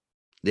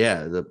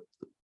yeah, the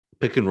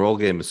pick and roll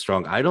game is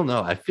strong. I don't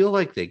know. I still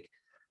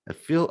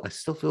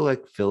feel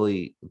like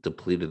Philly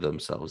depleted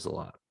themselves a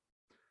lot.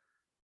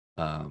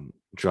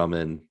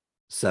 Drummond,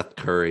 Seth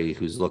Curry,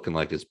 who's looking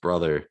like his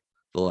brother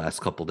the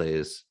last couple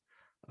days,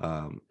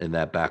 in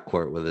that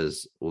backcourt with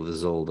his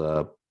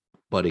old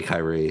buddy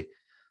Kyrie.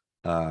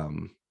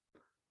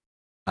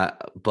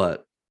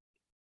 But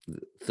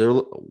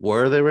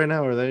where are they right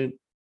now? Are they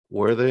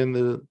Were they in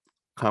the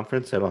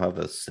conference? I don't have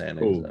the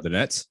standings Oh, up. the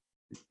Nets.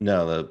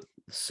 No, the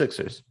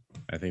Sixers.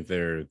 I think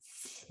they're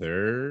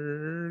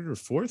third or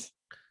fourth.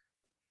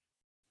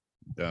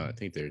 I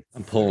think they're.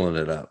 I'm pulling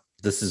it up.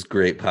 This is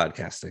great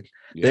podcasting.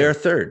 Yeah. They are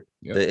third.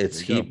 Yep,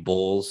 It's there you Heat,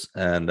 Bulls,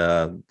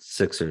 and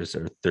Sixers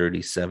are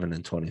 37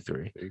 and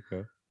 23. There you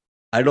go.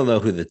 I don't know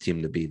who the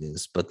team to beat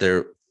is, but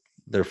they're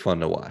fun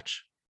to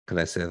watch. Can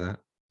I say that?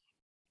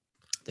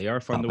 They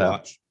are fun Pop to out.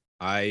 watch.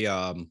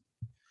 I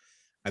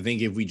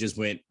think if we just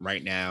went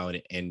right now and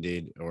it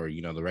ended, or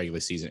the regular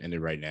season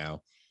ended right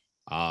now,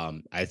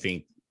 I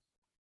think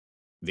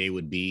they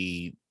would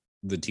be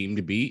the team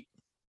to beat.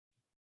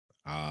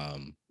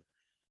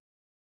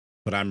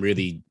 But I'm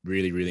really,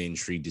 really, really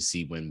intrigued to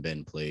see when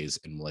Ben plays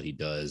and what he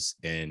does,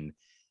 and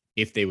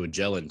if they would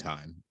gel in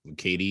time.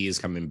 KD is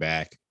coming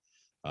back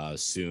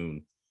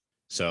soon,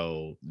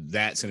 so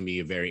that's going to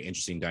be a very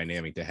interesting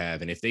dynamic to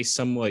have. And if they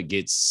somewhat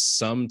get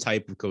some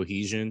type of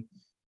cohesion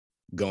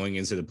going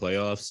into the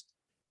playoffs,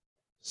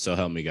 so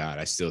help me God,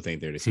 I still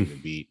think they're the team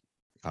to beat.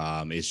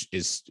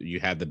 It's you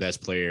have the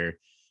best player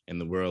in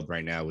the world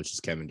right now, which is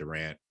Kevin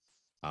Durant.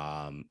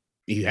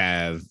 You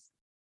have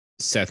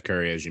Seth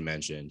Curry, as you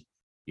mentioned.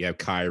 You have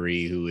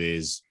Kyrie, who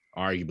is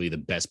arguably the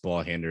best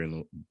ball handler in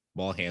the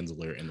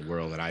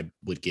world, and I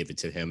would give it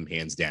to him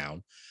hands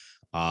down.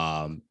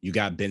 You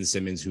got Ben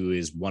Simmons, who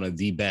is one of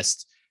the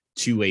best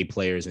two-way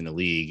players in the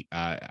league.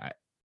 I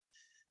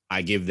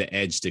give the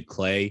edge to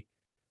Clay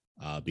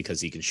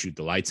because he can shoot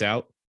the lights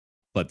out,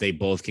 but they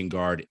both can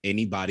guard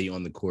anybody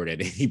on the court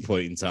at any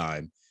point in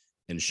time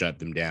and shut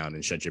them down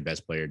and shut your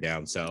best player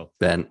down. So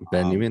Ben,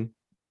 you mean?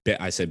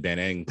 I said Ben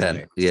and Ben,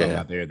 Clay. yeah.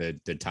 Out there,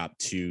 the top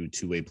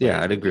two-way players.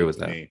 Yeah, I'd agree with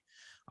that. Me.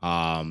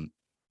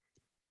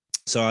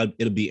 So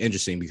it'll be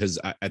interesting because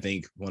I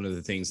think one of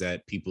the things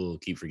that people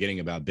keep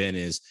forgetting about Ben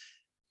is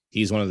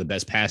he's one of the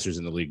best passers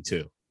in the league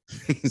too.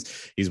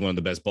 He's one of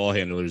the best ball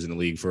handlers in the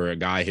league for a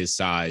guy his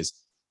size.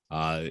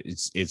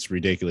 It's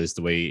ridiculous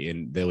the way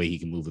he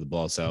can move with the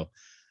ball. So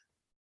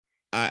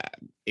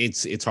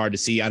it's hard to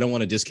see. I don't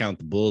want to discount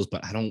the Bulls,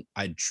 but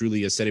I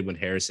truly, I said it when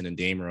Harrison and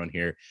Dame are on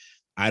here.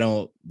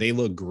 They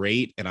look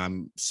great, and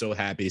I'm so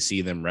happy to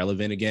see them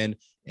relevant again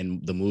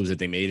and the moves that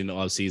they made in the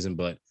offseason.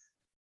 But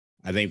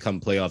I think come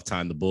playoff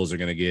time, the Bulls are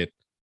going to get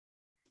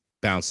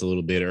bounced a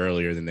little bit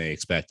earlier than they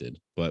expected,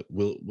 but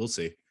we'll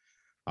see.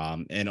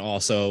 And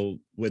also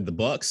with the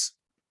Bucks,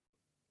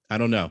 I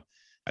don't know.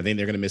 I think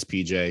they're going to miss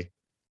PJ,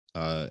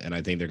 and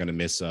I think they're going to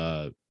miss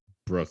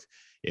Brooke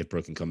if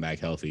Brooke can come back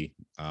healthy,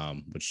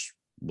 which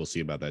we'll see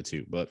about that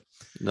too. But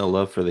no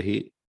love for the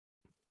Heat.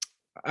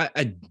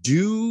 I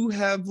do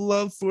have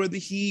love for the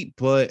Heat,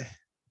 but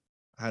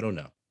I don't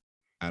know.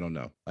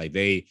 Like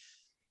they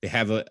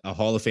have a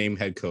Hall of Fame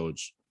head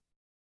coach.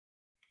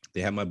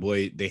 They have my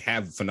boy. They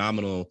have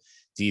phenomenal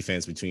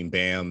defense between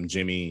Bam,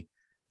 Jimmy,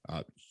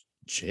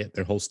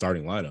 their whole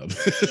starting lineup.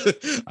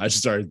 I just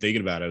started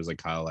thinking about it. I was like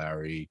Kyle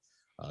Lowry,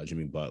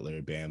 Jimmy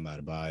Butler, Bam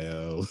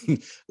Adebayo,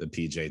 the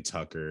PJ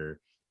Tucker.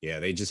 Yeah,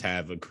 they just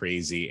have a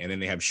crazy, and then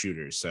they have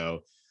shooters.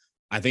 So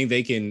I think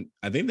they can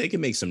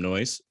make some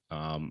noise.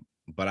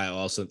 But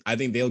I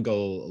think they'll go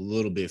a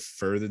little bit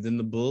further than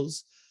the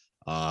Bulls.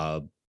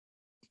 We'll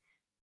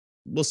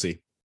see.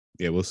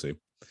 Yeah, we'll see.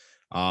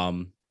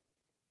 I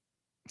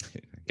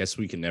guess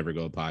we can never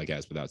go a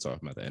podcast without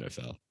talking about the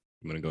NFL.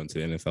 I'm going to go into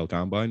the NFL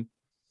Combine.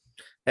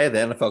 Hey, the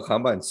NFL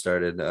Combine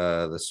started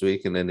this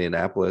week in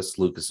Indianapolis,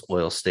 Lucas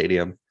Oil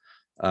Stadium.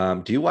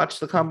 Do you watch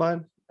the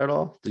Combine at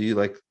all? Do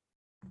you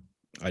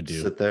I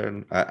do. Sit there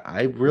and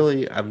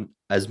I'm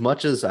as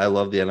much as I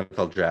love the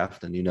NFL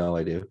draft, and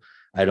I do.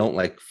 I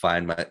don't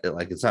find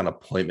it's not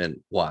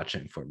appointment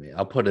watching for me.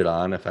 I'll put it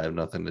on if I have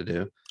nothing to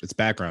do. It's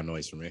background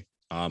noise for me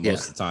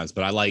most of the times,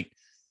 but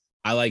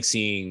I like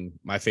seeing.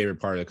 My favorite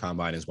part of the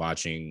Combine is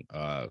watching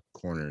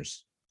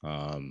corners,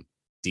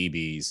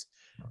 DBs,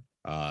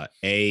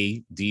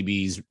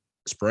 DBs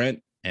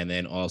sprint, and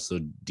then also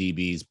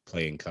DBs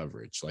playing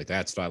coverage. Like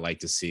that's what I like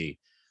to see.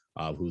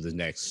 Who the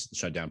next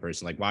shutdown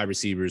person, like wide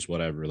receivers,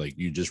 whatever. Like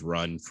you just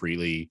run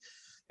freely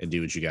and do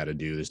what you got to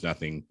do. There's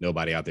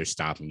nobody out there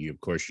stopping you.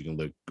 Of course, you can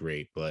look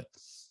great, but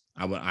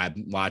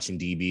I'm watching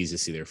DBs to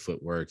see their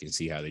footwork and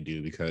see how they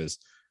do because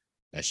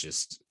that's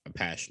just a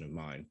passion of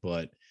mine.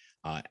 But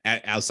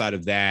outside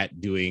of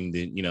that, doing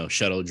the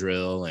shuttle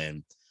drill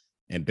and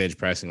bench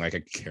pressing, I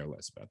could care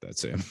less about that,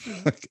 Sam.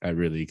 I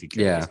really could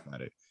care less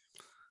about it.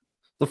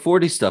 The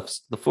 40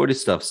 stuff's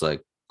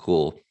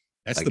cool.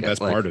 That's the best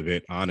part of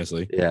it,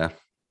 honestly. Yeah.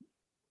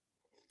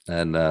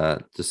 And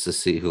just to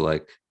see who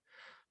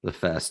the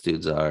fast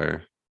dudes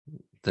are.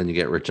 Then you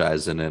get Rich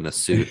Eisen in a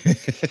suit.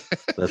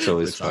 That's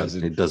always fun.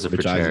 He does it for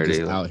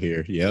charity. Out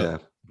here. Yep. Yeah.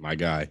 My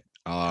guy.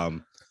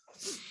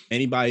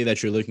 Anybody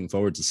that you're looking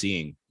forward to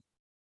seeing,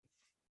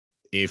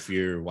 if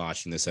you're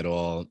watching this at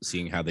all,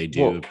 seeing how they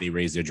do, if they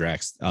raise their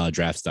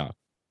draft stock.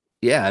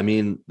 Yeah, I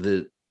mean,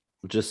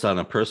 just on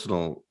a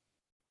personal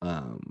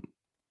note,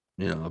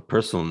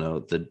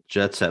 the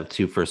Jets have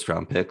 2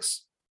 first-round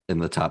picks in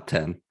the top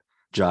 10.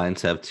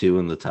 Giants have 2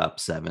 in the top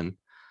 7.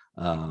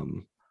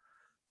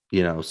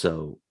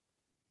 So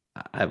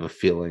I have a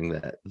feeling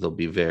that they'll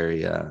be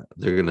very they're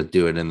going to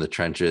do it in the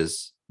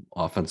trenches,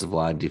 offensive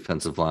line,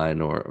 defensive line,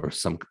 or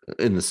some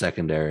in the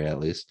secondary at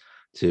least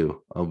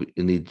too.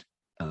 You need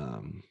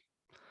um,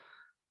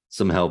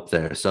 some help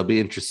there, so it'll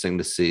be interesting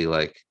to see.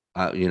 Like,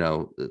 I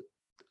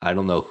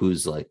don't know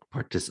who's like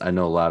I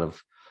know a lot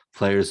of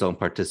players don't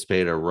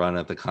participate or run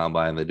at the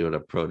combine. They do it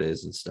at pro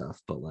days and stuff,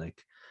 but like,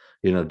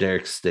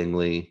 Derek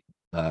Stingley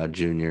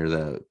Jr.,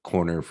 the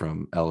corner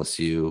from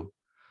LSU,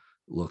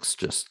 looks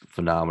just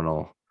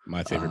phenomenal.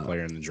 My favorite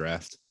player in the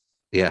draft.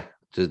 Yeah,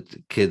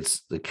 the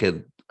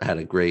kid had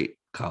a great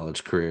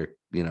college career.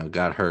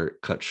 Got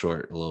hurt, cut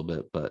short a little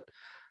bit, but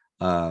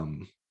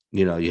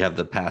you have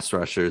the pass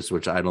rushers,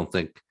 which I don't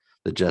think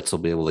the Jets will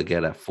be able to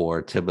get at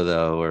 4,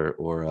 Thibodeau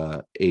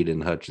or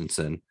Aiden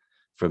Hutchinson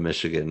from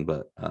Michigan,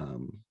 but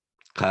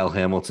Kyle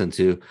Hamilton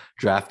too.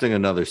 Drafting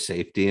another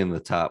safety in the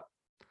top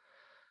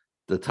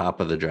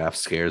of the draft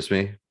scares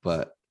me,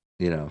 but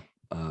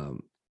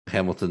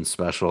Hamilton's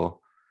special.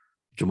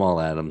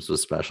 Jamal Adams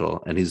was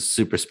special, and he's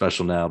super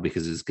special now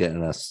because he's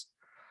getting us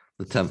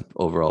the 10th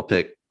overall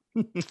pick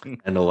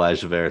and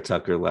Elijah Vera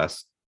Tucker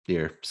last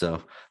year.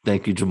 So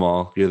thank you,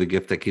 Jamal. You're the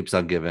gift that keeps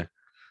on giving.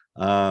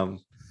 But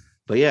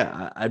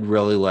yeah, I'd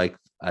really like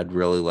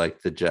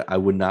the Jet. I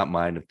would not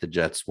mind if the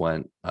Jets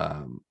went,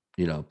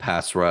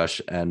 pass rush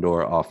and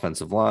or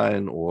offensive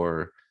line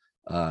or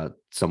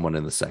someone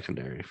in the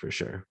secondary for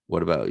sure.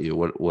 What about you?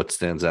 What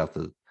stands out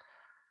the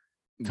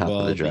top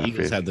of the draft? The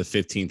Eagles have the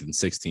 15th and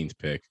 16th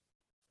pick.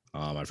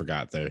 I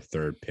forgot their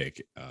third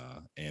pick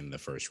in the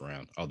first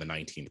round. Oh, the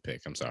 19th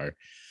pick. I'm sorry.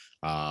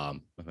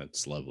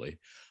 That's lovely.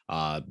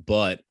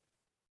 But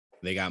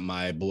they got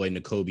my boy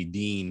Nakobe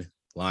Dean,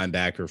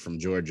 linebacker from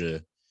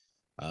Georgia,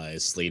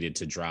 is slated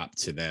to drop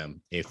to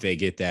them. If they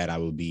get that, I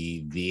will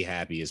be the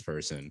happiest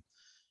person,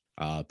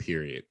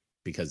 period,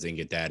 because they can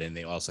get that. And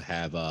they also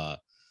have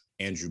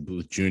Andrew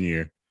Booth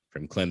Jr.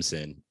 from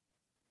Clemson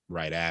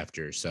right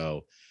after.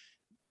 So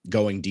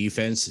going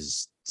defense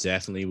is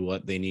definitely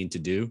what they need to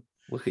do.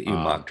 Look at you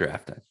mock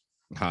drafting.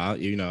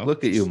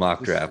 Look at you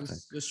mock drafting.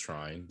 Just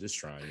trying, you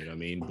know what I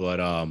mean? But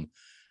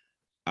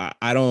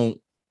I don't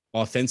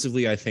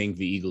offensively, I think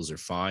the Eagles are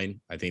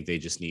fine. I think they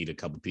just need a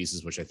couple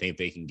pieces, which I think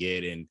they can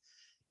get. And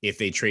if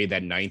they trade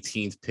that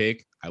 19th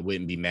pick, I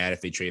wouldn't be mad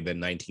if they trade that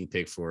 19th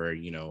pick for,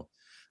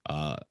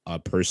 a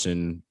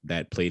person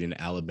that played in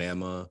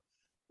Alabama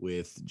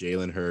with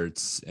Jalen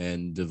Hurts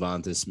and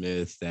Devonta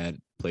Smith that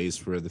plays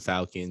for the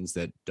Falcons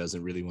that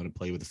doesn't really want to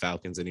play with the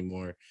Falcons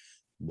anymore.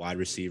 Wide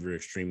receiver,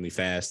 extremely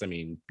fast. I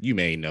mean, you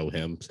may know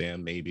him,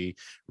 Sam, maybe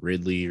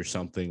Ridley or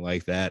something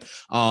like that.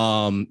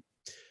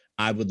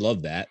 I would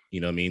love that,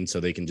 you know what I mean? So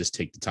they can just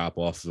take the top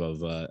off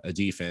of a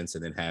defense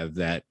and then have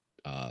that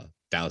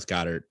Dallas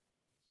Goedert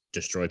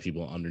destroy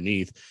people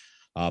underneath.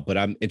 But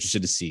I'm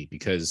interested to see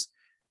because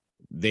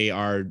they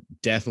are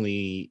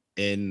definitely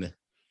in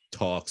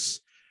talks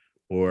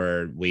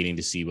or waiting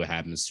to see what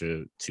happens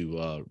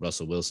to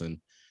Russell Wilson.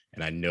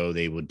 And I know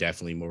they would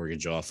definitely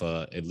mortgage off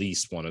at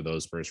least one of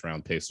those first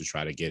round picks to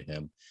try to get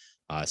him,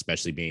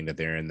 especially being that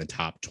they're in the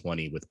top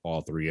 20 with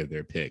all 3 of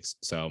their picks.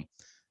 So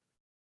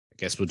I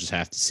guess we'll just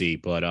have to see.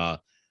 But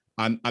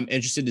I'm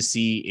interested to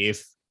see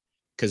if,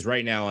 because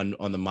right now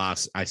on the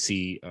mocks, I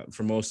see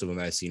for most of them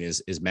I've seen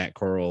is Matt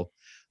Corral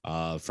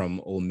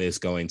from Ole Miss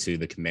going to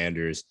the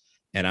Commanders.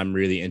 And I'm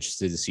really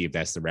interested to see if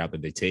that's the route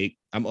that they take.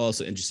 I'm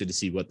also interested to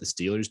see what the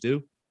Steelers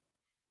do,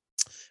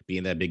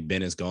 being that Big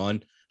Ben is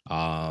gone.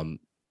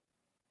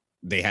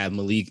 They have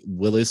Malik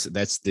Willis.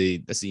 That's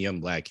the young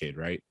black kid,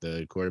 right?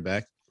 The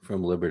quarterback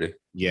from Liberty.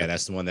 Yeah,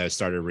 that's the one that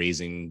started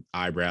raising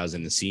eyebrows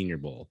in the Senior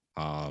Bowl.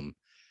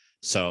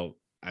 So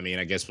I mean,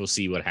 I guess we'll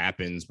see what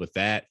happens with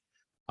that.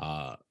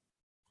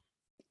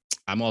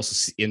 I'm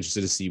also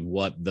interested to see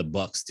what the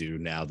Bucks do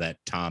now that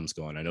Tom's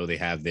gone. I know they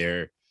have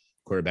their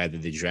quarterback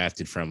that they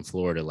drafted from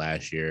Florida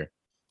last year,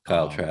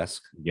 Kyle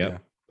Trask.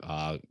 Yep.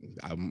 Yeah.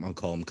 I'm gonna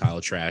call him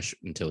Kyle Trash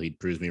until he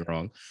proves me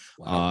wrong.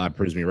 Wow.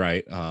 Proves me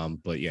right.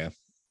 But yeah.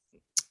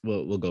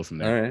 We'll go from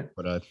there. All right.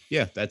 But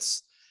yeah,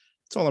 that's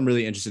all I'm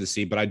really interested to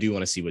see. But I do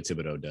want to see what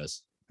Thibodeau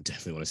does. I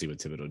definitely want to see what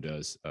Thibodeau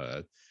does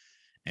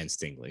and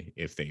Stingley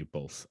if they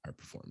both are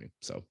performing.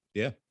 So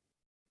yeah.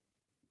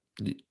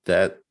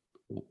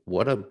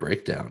 What a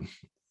breakdown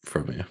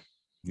from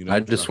you. I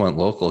just went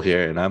local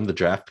here and I'm the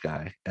draft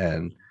guy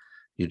and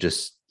you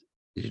just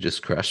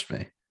crushed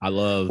me. I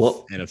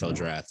love NFL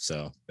draft.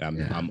 So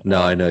I'm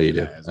I know you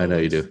do. I know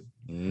you do.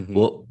 Mm-hmm.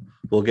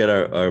 We'll get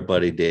our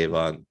buddy Dave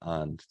on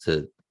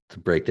to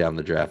break down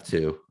the draft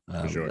too.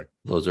 For sure.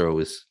 Those are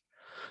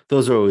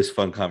always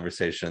fun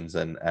conversations,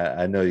 and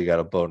I know you got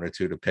a bone or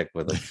two to pick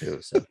with them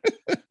too. So,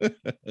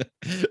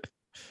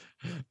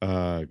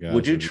 God.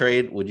 Would you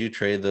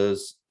trade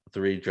those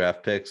 3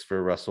 draft picks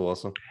for Russell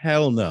Wilson?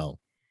 Hell no.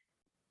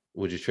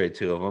 Would you trade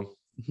 2 of them?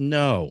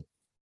 No.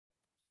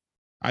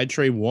 I'd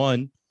trade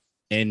 1,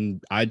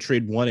 and I'd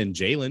trade 1 in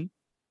Jalen.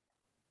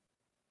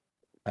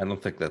 I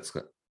don't think that's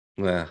good.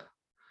 Yeah.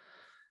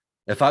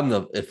 If I'm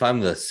the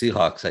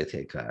Seahawks, I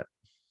take that.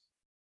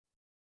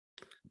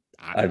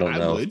 I don't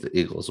know if the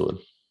Eagles would.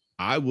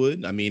 I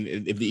would. I mean,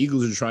 if the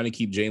Eagles are trying to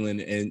keep Jalen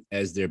in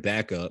as their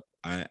backup,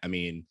 I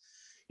mean,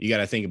 you got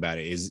to think about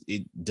it.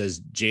 Does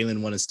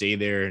Jalen want to stay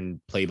there and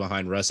play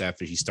behind Russ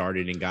after he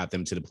started and got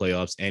them to the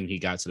playoffs and he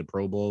got to the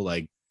Pro Bowl?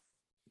 Like,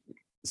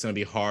 it's going to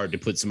be hard to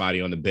put somebody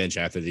on the bench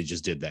after they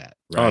just did that.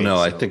 Right? Oh no,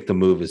 I think the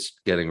move is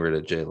getting rid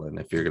of Jalen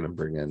if you're going to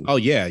bring in. Oh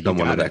yeah,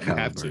 someone of that you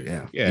have caliber.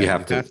 to. Yeah, you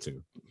have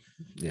to.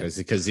 Yeah,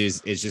 because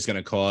it's just going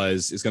to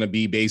cause. It's going to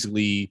be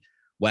basically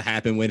what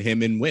happened with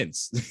him and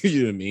Wentz.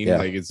 You know what I mean? Yeah.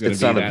 Like it's going to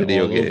It's be not a that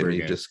video all game. over You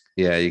again. just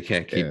you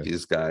can't keep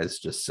these guys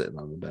just sitting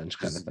on the bench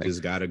kind of thing.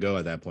 Just got to go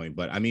at that point.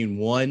 But I mean,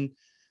 one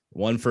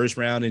first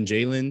round in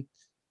Jalen,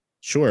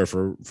 sure,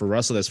 for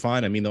Russell, that's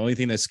fine. I mean, the only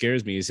thing that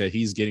scares me is that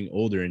he's getting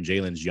older and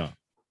Jalen's young.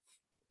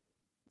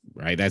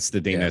 Right. That's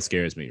the thing that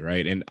scares me.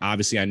 Right. And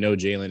obviously, I know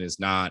Jalen is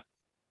not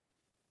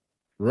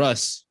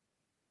Russ,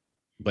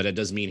 but it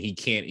doesn't mean he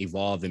can't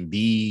evolve and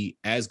be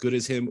as good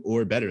as him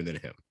or better than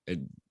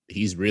him.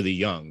 He's really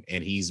young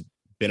and he's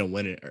been a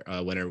winner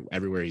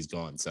everywhere he's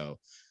gone. So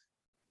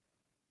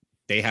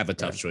they have a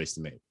tough choice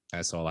to make.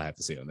 That's all I have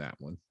to say on that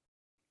one.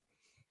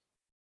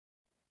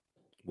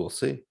 We'll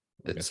see.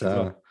 It's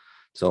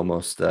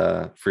almost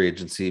free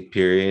agency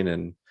period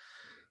and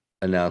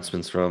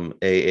announcements from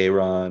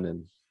Aaron,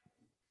 and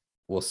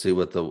we'll see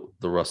what the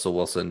Russell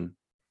Wilson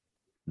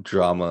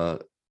drama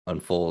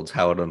unfolds,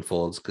 how it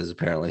unfolds, because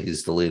apparently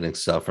he's deleting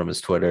stuff from his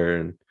Twitter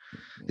and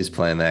he's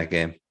playing that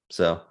game.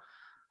 So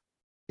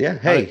yeah,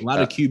 hey, a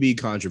lot of QB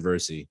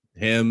controversy.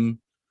 Him,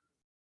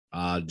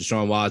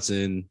 Deshaun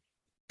Watson,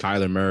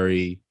 Kyler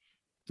Murray,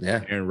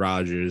 Aaron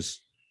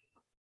Rodgers.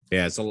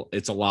 Yeah, it's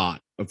a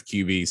lot of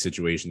QB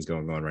situations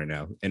going on right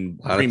now, and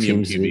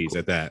premium QBs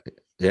at that.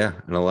 Yeah,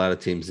 and a lot of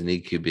teams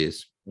need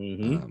QBs.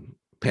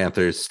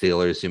 Panthers,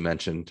 Steelers, you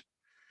mentioned.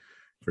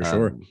 For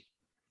sure.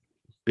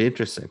 Be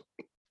interesting.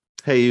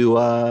 Hey, you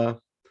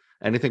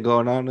anything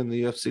going on in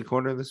the UFC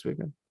corner this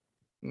weekend?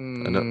 I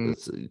know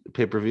it's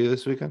pay-per-view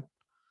this weekend.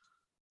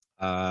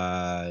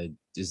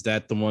 Is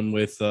that the one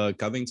with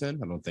Covington?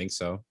 I don't think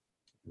so.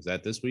 Is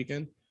that this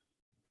weekend?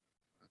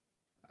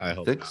 I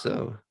hope think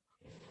so.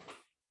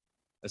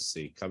 Let's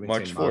see. Covington,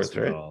 March 4th,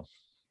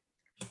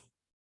 right?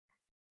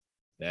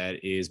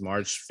 That is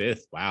March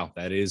 5th. Wow,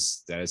 that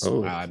is. I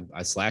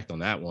slacked on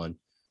that one.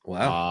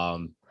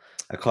 Wow.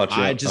 I caught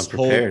you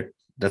unprepared.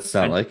 That's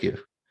not like you.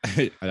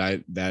 And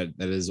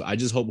I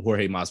just hope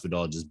Jorge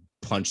Masvidal just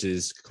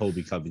punches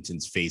Colby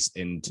Covington's face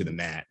into the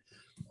mat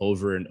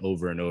over and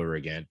over and over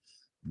again.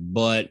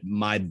 But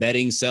my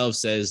betting self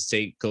says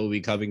take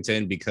Colby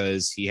Covington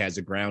because he has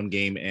a ground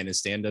game and a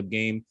stand-up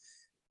game.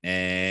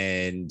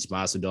 And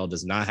Masvidal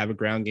does not have a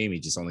ground game. He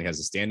just only has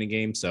a standing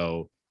game.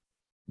 So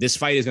this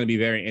fight is going to be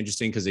very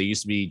interesting because they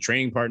used to be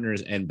training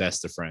partners and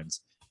best of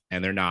friends,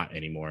 and they're not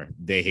anymore.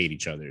 They hate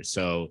each other.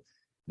 So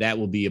that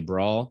will be a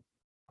brawl.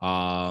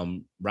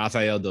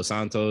 Rafael Dos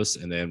Santos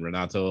and then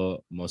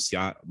Renato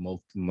Moicano.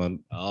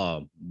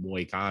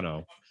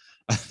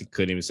 I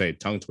couldn't even say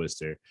tongue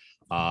twister.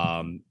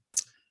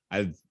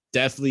 I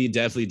definitely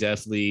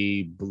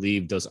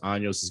believe Dos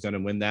Anjos is going to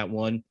win that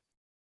one.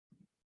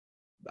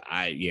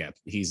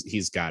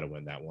 He's got to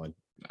win that one.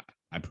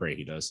 I pray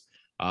he does.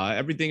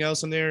 Everything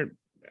else on there,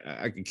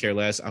 I could care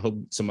less. I hope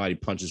somebody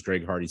punches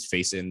Greg Hardy's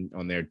face in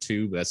on there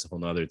too, but that's a whole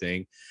nother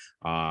thing.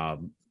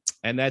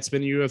 And that's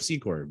been the UFC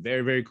court.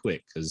 Very, very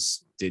quick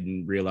because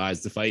didn't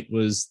realize the fight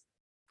was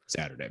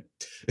Saturday.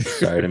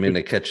 Sorry, I didn't mean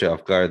to catch you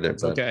off guard there.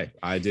 It's okay.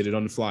 I did it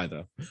on the fly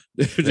though.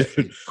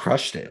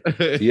 Crushed it.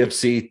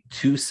 UFC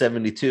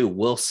 272.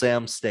 Will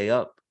Sam stay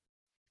up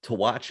to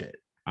watch it?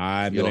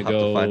 You'll have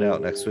to find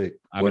out next week.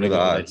 What are the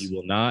odds? He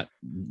will not.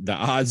 The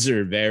odds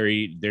are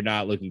they're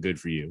not looking good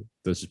for you.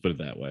 Let's just put it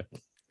that way.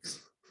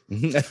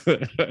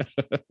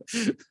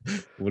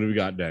 What do we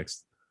got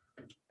next?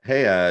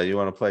 Hey, you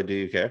want to play Do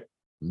You Care?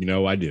 You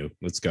know I do.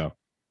 Let's go.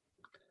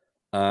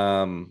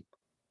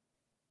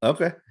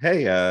 Okay.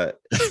 Hey,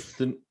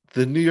 the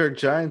New York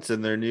Giants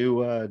and their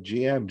new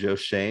GM, Joe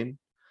Shane,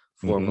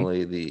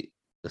 formerly the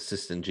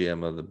assistant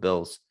GM of the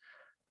Bills,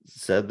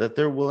 said that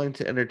they're willing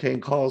to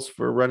entertain calls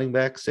for running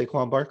back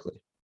Saquon Barkley.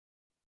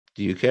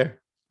 Do you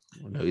care?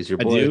 I know he's your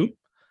boy.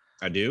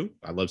 I do.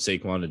 I love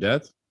Saquon to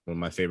death. One of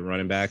my favorite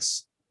running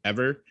backs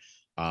ever.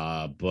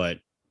 But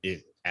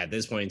at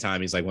this point in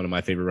time, he's like one of my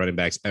favorite running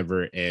backs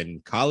ever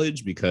in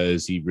college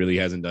because he really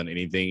hasn't done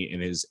anything in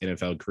his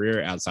NFL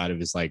career outside of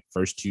his like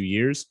first 2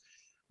 years.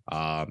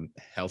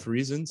 Health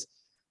reasons.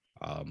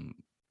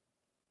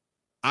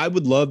 I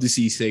would love to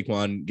see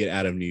Saquon get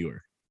out of New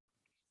York.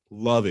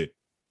 Love it.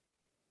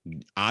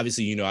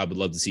 Obviously, I would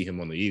love to see him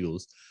on the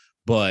Eagles,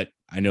 but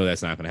I know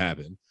that's not going to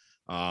happen.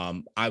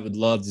 I would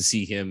love to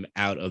see him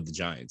out of the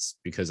Giants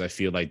because I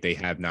feel like they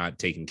have not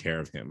taken care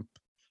of him.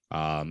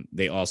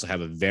 They also have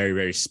a very,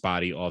 very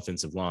spotty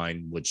offensive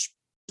line, which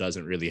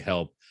doesn't really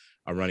help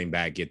a running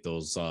back get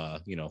those,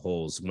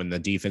 holes. When the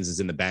defense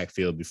is in the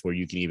backfield before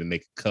you can even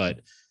make a cut,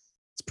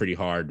 it's pretty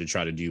hard to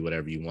try to do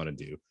whatever you want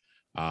to do.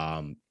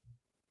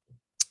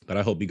 But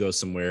I hope he goes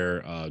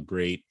somewhere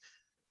great.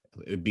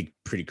 It'd be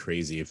pretty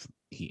crazy if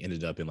he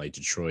ended up in like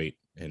Detroit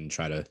and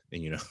try to,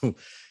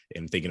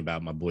 and thinking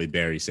about my boy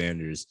Barry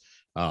Sanders,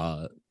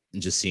 and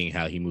just seeing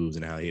how he moves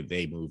and how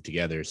they move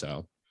together.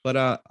 So, but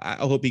I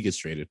hope he gets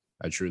traded.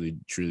 I truly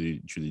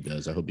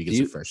does. I hope he gets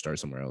a fresh start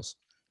somewhere else.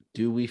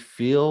 Do we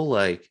feel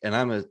like, and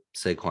I'm a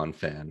Saquon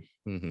fan,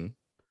 Mm-hmm.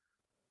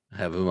 I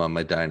have him on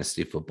my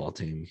dynasty football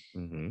team.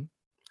 Mm-hmm.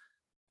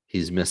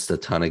 He's missed a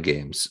ton of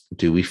games.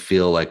 Do we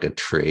feel like a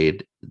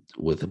trade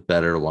with a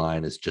better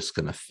line is just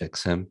going to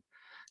fix him?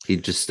 He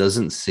just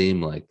doesn't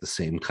seem like the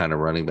same kind of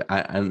running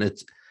back. And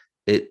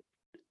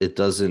it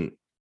doesn't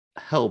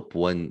help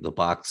when the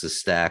box is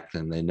stacked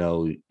and they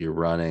know you're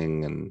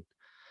running, and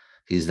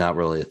he's not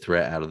really a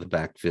threat out of the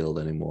backfield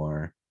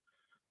anymore.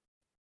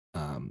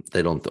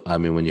 They don't. I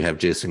mean, when you have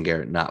Jason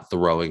Garrett not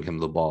throwing him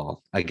the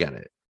ball, I get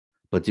it.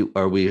 But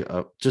are we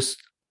just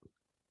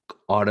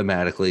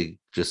automatically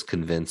just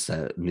convinced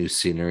that new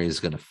scenery is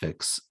going to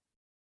fix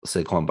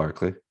Saquon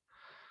Barkley?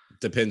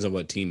 Depends on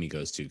what team he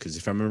goes to. Because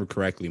if I remember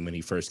correctly, when he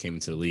first came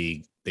into the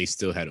league, they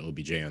still had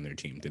OBJ on their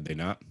team. Did they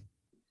not?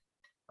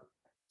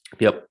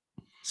 Yep.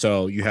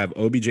 So you have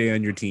OBJ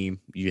on your team,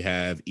 you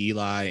have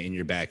Eli in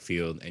your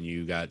backfield, and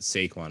you got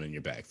Saquon in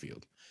your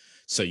backfield.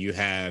 So you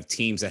have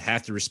teams that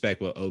have to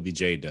respect what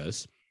OBJ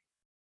does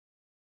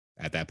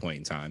at that point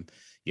in time.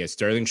 You had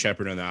Sterling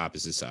Shepard on the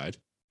opposite side.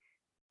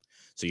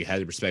 So you had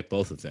to respect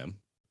both of them.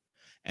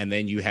 And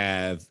then you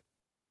have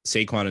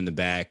Saquon in the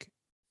back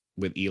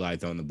with Eli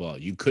throwing the ball.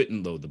 You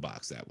couldn't load the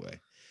box that way.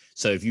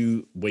 So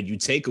when you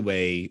take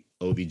away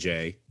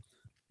OBJ,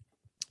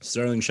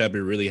 Sterling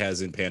Shepard really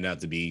hasn't panned out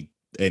to be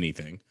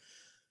anything.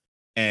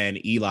 And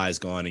Eli's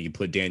gone and you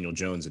put Daniel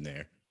Jones in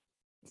there.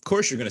 Of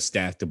course you're going to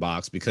stack the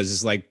box because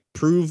it's like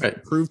prove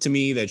to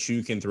me that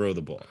you can throw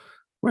the ball.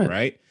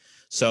 Right?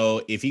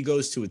 So if he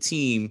goes to a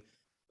team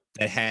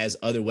that has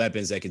other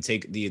weapons that can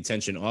take the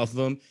attention off of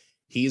him,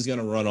 he's going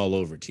to run all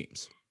over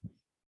teams.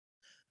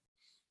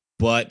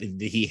 But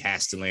he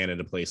has to land in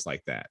a place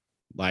like that.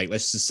 Like,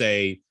 let's just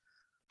say,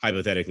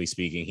 hypothetically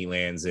speaking, he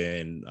lands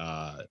in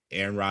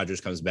Aaron Rodgers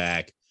comes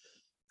back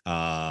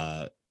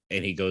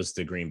and he goes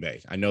to Green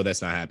Bay. I know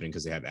that's not happening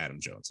because they have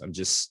Adam Jones. I'm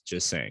just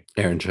saying.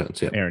 Aaron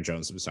Jones, yeah. Aaron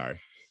Jones, I'm sorry.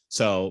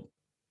 So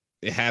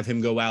have him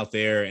go out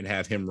there and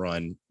have him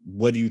run.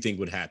 What do you think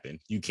would happen?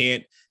 You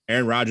can't.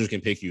 Aaron Rodgers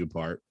can pick you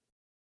apart.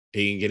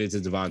 He can get into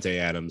Devontae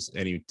Adams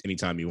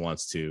anytime he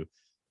wants to.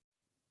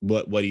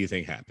 What do you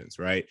think happens,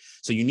 right?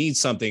 So you need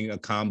a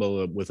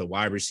combo with a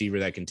wide receiver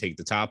that can take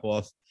the top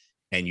off,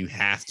 and you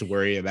have to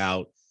worry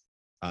about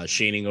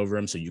shading over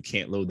him so you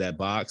can't load that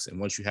box. And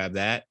once you have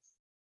that,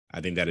 I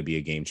think that'd be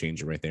a game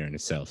changer right there in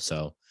itself.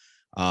 So,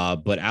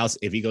 but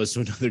if he goes to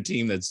another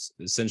team that's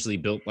essentially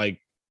built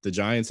like the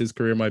Giants, his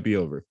career might be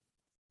over.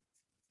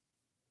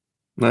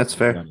 That's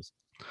fair.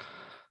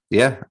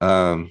 Yeah.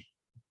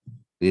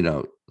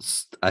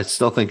 I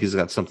still think he's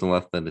got something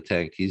left in the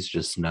tank. He's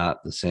just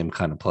not the same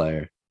kind of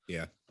player.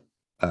 Yeah.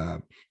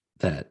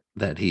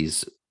 That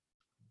he's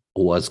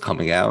was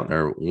coming out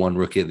or won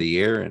Rookie of the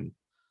Year. And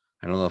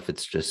I don't know if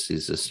it's just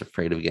he's just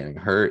afraid of getting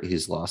hurt.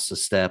 He's lost a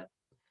step.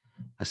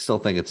 I still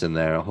think it's in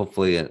there.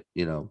 Hopefully,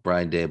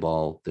 Brian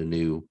Daboll, the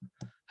new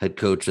head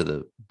coach of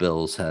the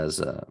Bills,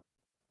 has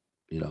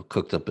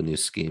cooked up a new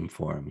scheme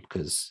for him,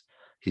 because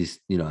he's,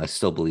 I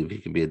still believe he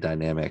can be a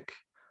dynamic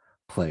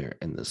player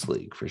in this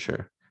league for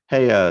sure.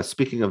 Hey,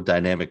 speaking of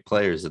dynamic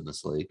players in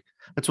this league,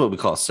 that's what we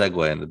call a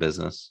segue in the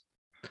business.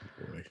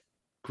 Boy.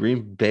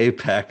 Green Bay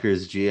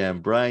Packers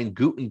GM Brian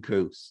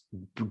Gutekunst.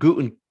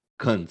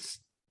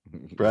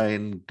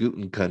 Brian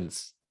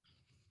Gutekunst.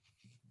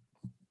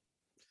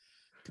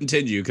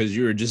 Continue, because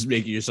you were just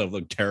making yourself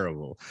look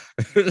terrible.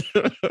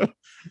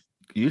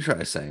 You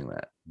try saying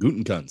that.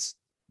 Gutekunst.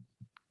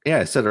 Yeah,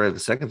 I said it right the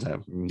second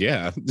time.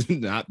 Yeah,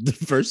 not the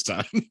first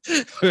time.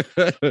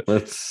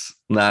 Let's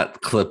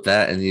not clip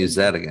that and use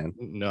that again.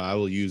 No, I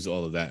will use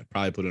all of that.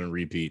 Probably put it on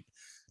repeat.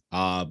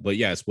 But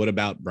yes, what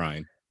about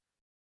Brian?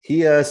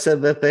 He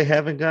said that they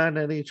haven't gotten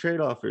any trade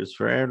offers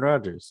for Aaron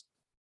Rodgers.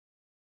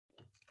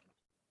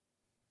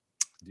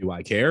 Do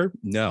I care?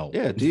 No.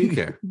 Yeah, do you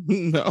care?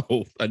 No,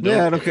 I don't.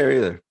 Yeah, I don't care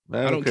either.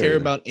 I don't care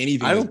about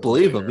anything. I don't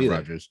believe him either.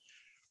 Rodgers.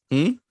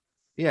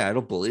 Yeah, I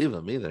don't believe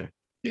him either.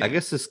 Yeah. I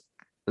guess it's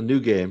a new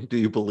game. Do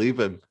you believe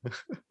him?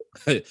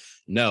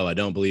 No, I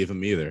don't believe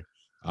him either.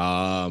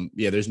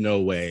 Yeah, there's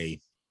no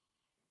way.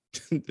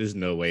 There's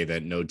no way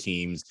that no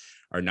teams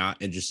are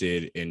not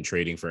interested in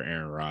trading for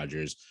Aaron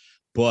Rodgers.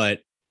 But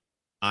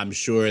I'm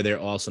sure they're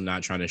also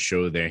not trying to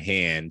show their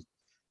hand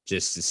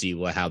just to see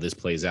how this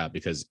plays out,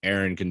 because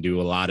Aaron can do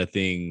a lot of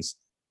things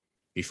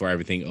before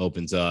everything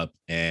opens up.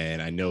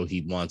 And I know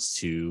he wants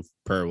to,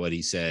 per what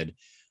he said,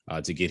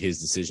 to get his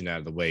decision out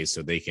of the way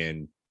so they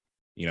can,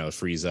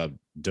 freeze up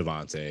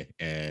Devontae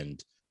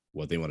and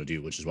what they want to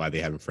do, which is why they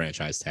haven't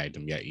franchise tagged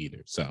him yet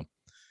either. So,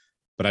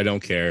 but I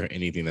don't care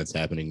anything that's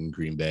happening in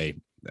Green Bay.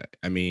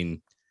 I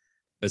mean,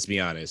 let's be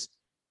honest.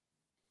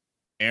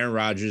 Aaron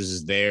Rodgers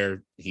is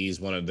there. He's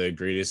one of the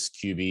greatest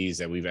QBs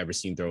that we've ever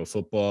seen throw a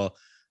football.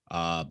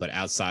 But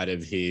outside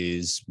of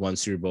his one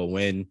Super Bowl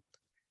win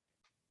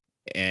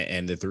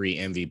and the 3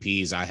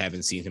 MVPs, I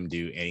haven't seen him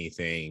do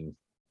anything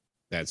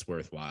that's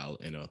worthwhile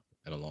in a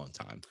long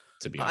time.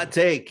 To be Hot honest,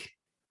 take.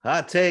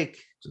 Hot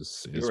take.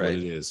 just You're is what right.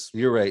 it is.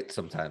 You're right.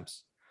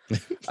 Sometimes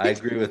I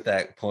agree with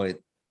that point.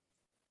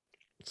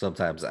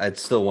 Sometimes I'd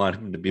still want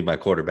him to be my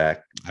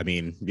quarterback. I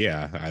mean,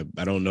 yeah,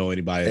 I don't know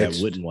anybody that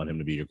wouldn't want him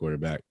to be your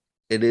quarterback.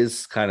 It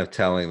is kind of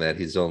telling that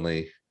he's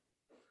only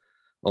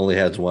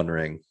has one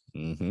ring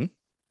Mm-hmm.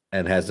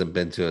 and hasn't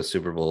been to a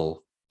Super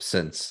Bowl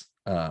since.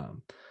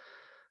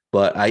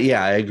 But I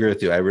agree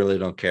with you. I really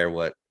don't care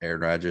what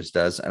Aaron Rodgers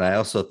does, and I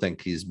also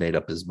think he's made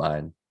up his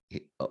mind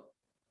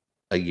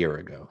a year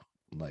ago.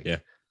 Like, Yeah.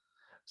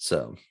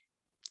 So,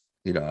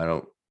 I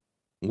don't.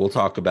 We'll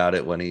talk about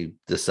it when he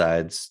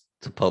decides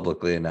to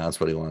publicly announce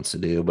what he wants to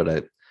do, but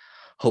I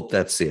hope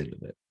that's the end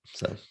of it.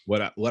 So,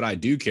 what I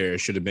do care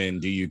should have been,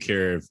 do you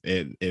care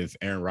if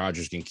Aaron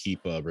Rodgers can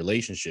keep a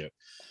relationship?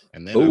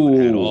 And then I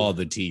would add all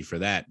the tea for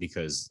that,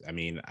 because I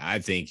mean, I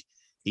think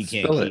he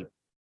can't keep.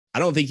 I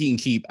don't think he can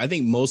keep. I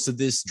think most of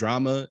this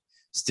drama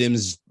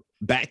stems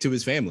back to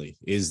his family,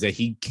 is that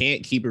he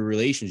can't keep a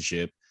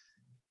relationship,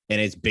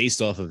 and it's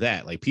based off of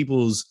that. Like,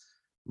 people's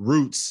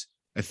roots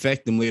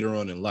affect them later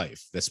on in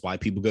life. That's why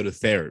people go to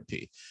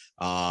therapy.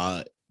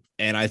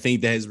 And I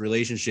think that his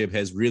relationship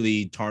has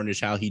really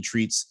tarnished how he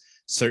treats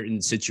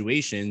certain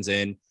situations.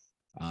 And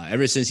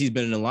ever since he's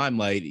been in the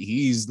limelight,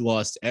 he's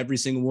lost every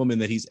single woman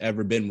that he's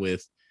ever been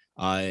with.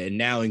 And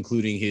now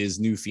including his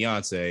new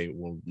fiance,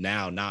 well,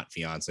 now not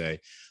fiance.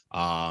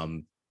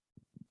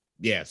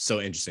 Yeah, so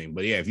interesting.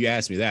 But yeah, if you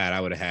asked me that, I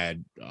would have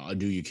had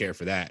Do You Care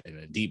for That in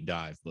a deep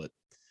dive, but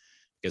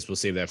I guess we'll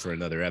save that for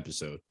another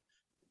episode.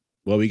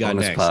 What we got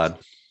next?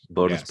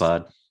 Bonus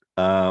pod.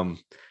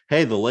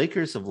 Hey, the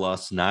Lakers have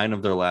lost 9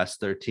 of their last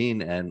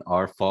 13 and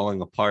are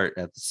falling apart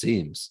at the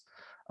seams,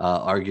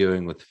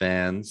 arguing with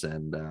fans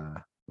and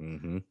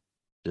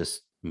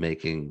just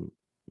making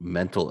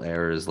mental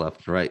errors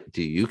left and right.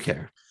 Do you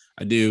care?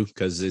 I do,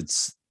 because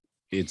it's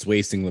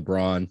wasting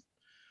LeBron.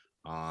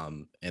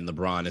 And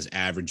LeBron is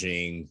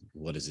averaging,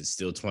 what is it,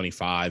 still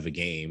 25 a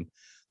game,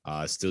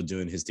 still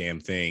doing his damn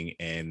thing,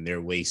 and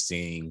they're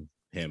wasting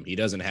him. He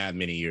doesn't have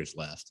many years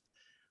left.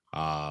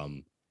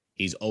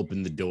 He's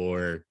opened the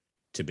door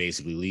to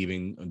basically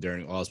leaving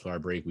during All-Star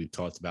break. We've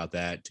talked about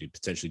that, to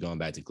potentially going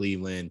back to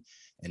Cleveland,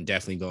 and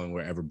definitely going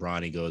wherever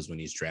Bronny goes when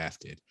he's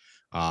drafted.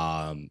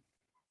 I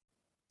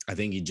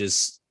think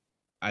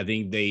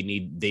they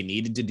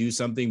needed to do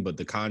something, but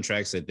the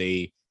contracts that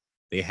they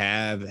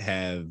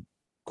have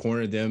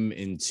cornered them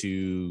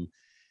into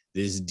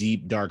this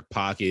deep, dark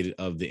pocket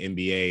of the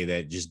NBA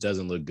that just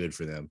doesn't look good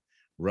for them.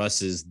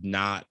 Russ is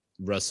not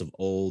Russ of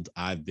old.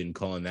 I've been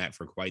calling that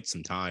for quite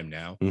some time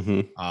now.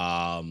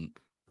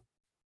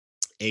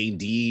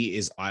 AD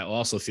is, I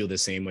also feel the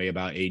same way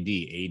about AD.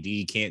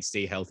 AD can't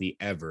stay healthy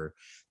ever.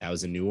 That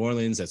was in New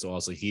Orleans. That's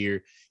also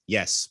here.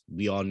 Yes,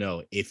 we all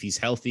know if he's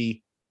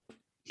healthy,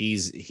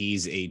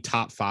 he's a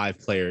top 5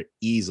 player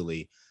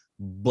easily.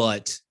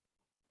 But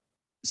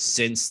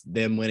since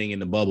them winning in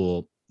the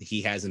bubble,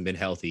 he hasn't been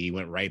healthy. He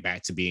went right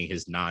back to being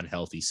his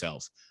non-healthy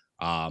self.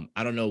 I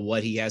don't know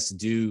what he has to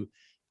do.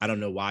 I don't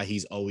know why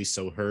he's always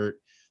so hurt.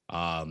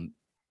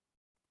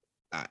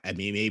 I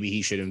mean, maybe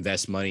he should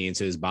invest money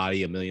into his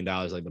body, $1 million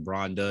like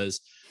LeBron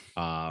does.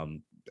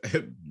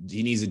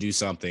 He needs to do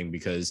something,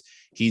 because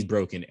he's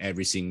broken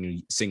every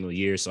single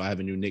year. So I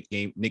have a new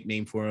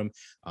nickname for him.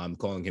 I'm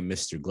calling him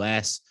Mr.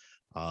 Glass.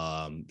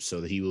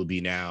 So that he will be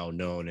now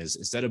known as,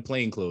 instead of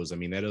plain clothes, I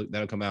mean,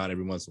 that'll come out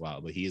every once in a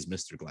while, but he is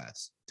Mr.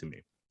 Glass to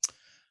me.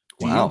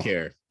 Do you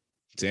care,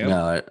 Sam?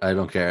 No, I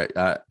don't care.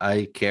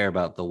 I care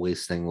about the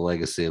wasting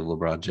legacy of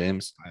LeBron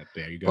James.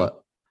 There you go. But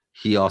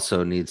he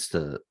also needs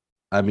to,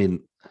 I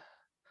mean,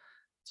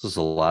 there's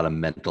a lot of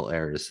mental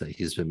errors that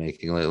he's been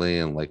making lately,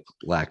 and like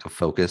lack of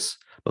focus.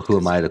 But who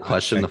am I to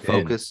question the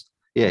focus?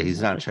 Yeah,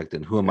 he's not checked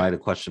in. Who am I to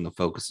question the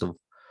focus of,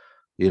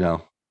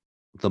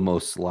 the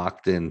most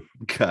locked in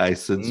guy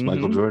since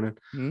Michael Jordan?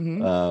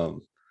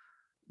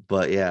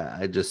 But yeah,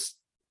 I just,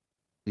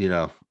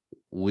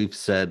 we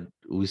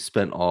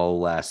spent all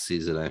last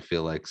season, I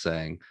feel like,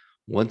 saying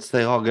once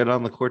they all get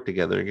on the court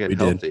together and get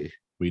healthy,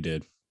 we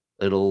did.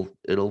 It'll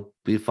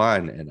be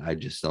fine, and I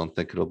just don't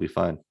think it'll be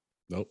fine.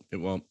 Nope, it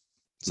won't.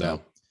 So,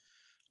 no.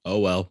 Oh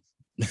well.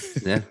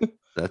 Yeah,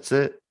 that's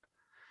it.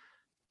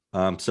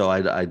 So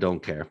I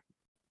don't care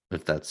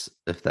if that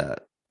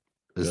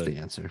is Good. the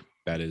answer.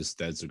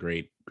 That's a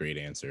great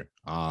answer.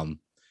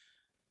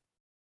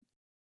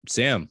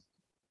 Sam,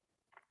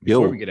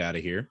 before we get out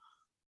of here,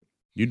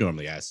 you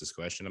normally ask this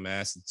question. I'm gonna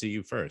ask it to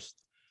you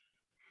first.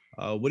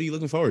 What are you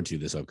looking forward to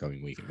this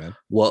upcoming weekend, man?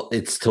 Well,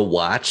 it's to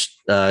watch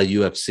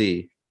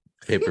UFC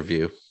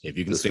pay-per-view if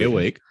you can stay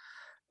awake,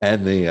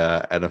 and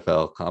the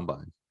NFL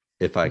Combine,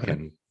 if I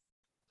can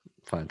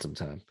find some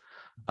time.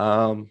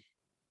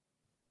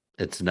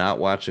 It's not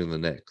watching the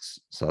Knicks,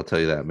 so I'll tell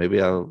you that.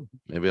 Maybe I'll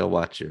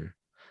watch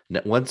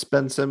once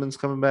Ben Simmons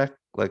coming back.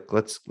 Like,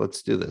 let's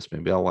do this.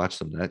 Maybe I'll watch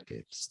some Net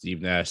games.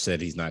 Steve Nash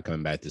said he's not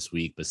coming back this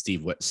week, but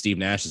Steve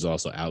Nash is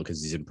also out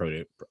because he's in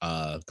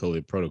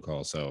COVID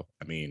protocol. So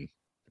I mean,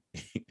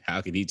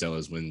 how could he tell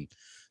us when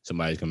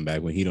somebody's coming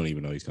back when he don't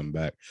even know he's coming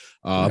back.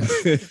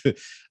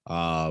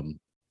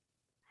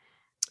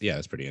 Yeah,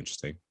 it's pretty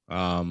interesting.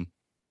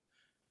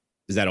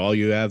 Is that all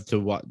you have to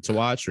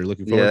watch or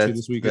looking forward to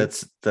this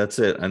weekend? That's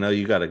it. I know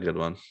you got a good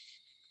one.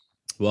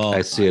 Well,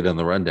 I see it on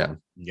the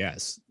rundown.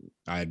 Yes,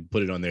 I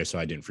put it on there so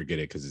I didn't forget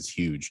it because it's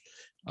huge.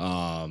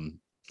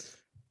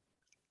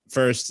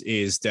 First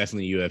is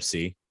definitely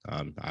UFC.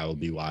 I will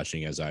be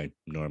watching as I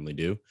normally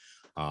do.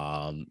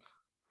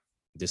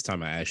 This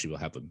time I actually will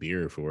have a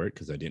beer for it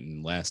because I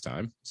didn't last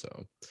time.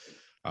 So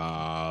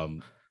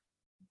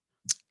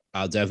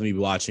I'll definitely be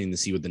watching to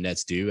see what the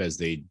Nets do as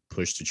they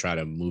push to try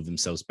to move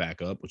themselves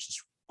back up, which is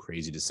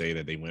crazy to say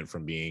that they went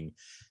from being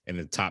in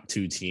the top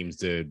 2 teams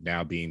to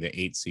now being the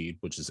 8th seed,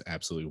 which is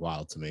absolutely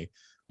wild to me.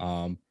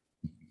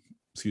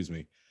 Excuse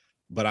me.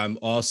 But I'm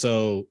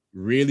also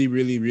really,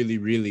 really, really,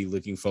 really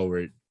looking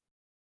forward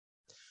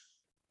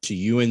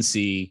to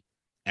UNC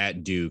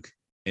at Duke,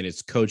 and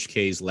it's Coach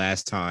K's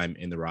last time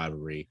in the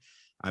rivalry.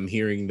 I'm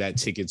hearing that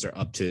tickets are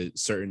up to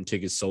certain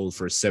tickets sold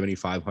for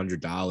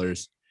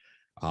 $7,500.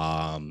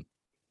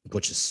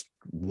 Which is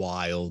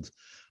wild.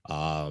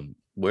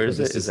 Where is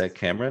it? Is that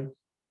Cameron?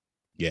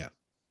 Yeah.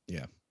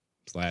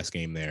 Last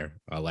game there.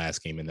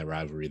 Last game in the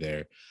rivalry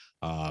there.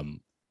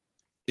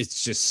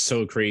 It's just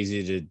so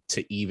crazy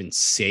to even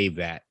say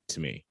that to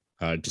me.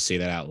 To say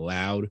that out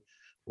loud,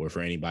 or for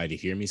anybody to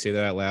hear me say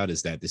that out loud,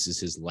 is that this is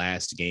his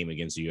last game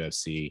against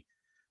UNC,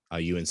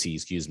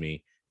 excuse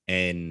me,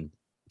 and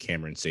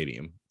Cameron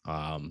Stadium.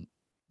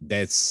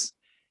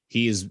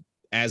 He is,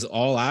 as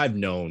all I've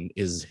known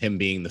is him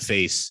being the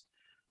face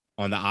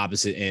on the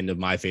opposite end of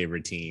my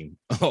favorite team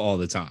all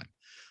the time.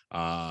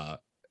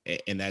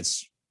 And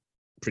that's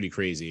pretty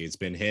crazy. It's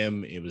been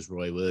him. It was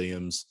Roy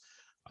Williams.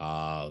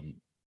 And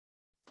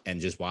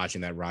just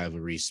watching that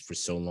rivalry for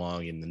so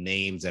long and the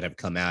names that have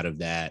come out of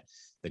that,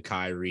 the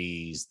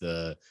Kyries,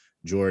 the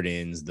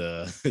Jordans,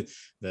 the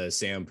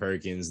Sam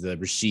Perkins, the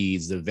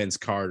Rasheeds, the Vince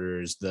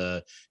Carters,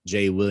 the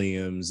Jay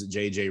Williams,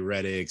 JJ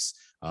Reddicks,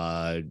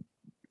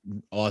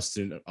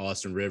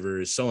 Austin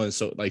Rivers, so on and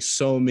so, like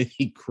so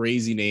many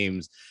crazy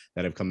names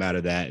that have come out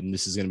of that. And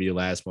this is going to be the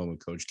last one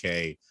with Coach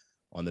K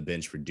on the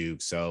bench for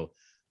Duke. So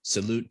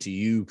salute to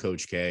you,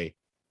 Coach K.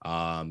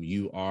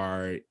 You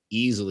are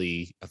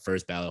easily a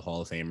first ballot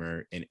Hall of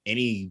Famer in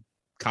any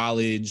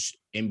college,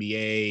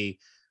 NBA,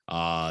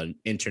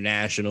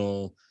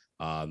 international.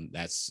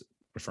 That's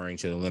referring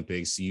to the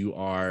Olympics. You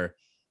are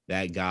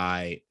that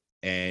guy,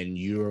 and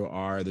you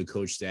are the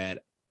coach that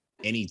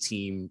any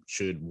team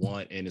should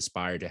want and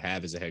aspire to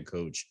have as a head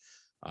coach.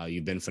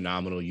 You've been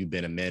phenomenal. You've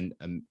been a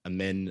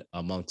men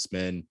amongst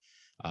men,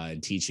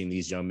 and teaching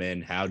these young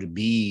men how to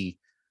be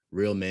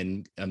real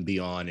men and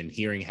beyond, and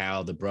hearing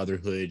how the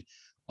brotherhood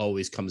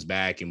always comes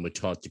back and would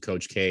talk to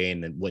Coach K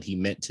and what he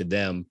meant to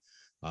them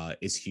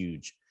is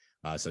huge.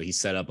 So he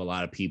set up a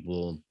lot of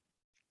people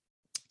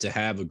to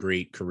have a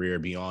great career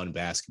beyond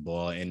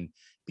basketball and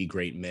be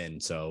great men.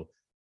 So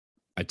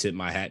I tip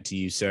my hat to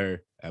you,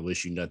 sir. I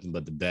wish you nothing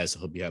but the best. I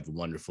hope you have a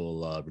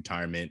wonderful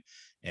retirement.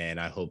 And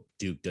I hope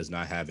Duke does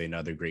not have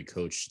another great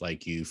coach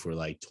like you for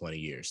like 20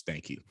 years.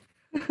 Thank you.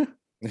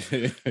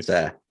 It's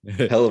a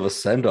hell of a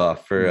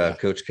send-off for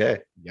Coach K.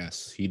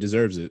 Yes, he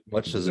deserves it.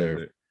 Much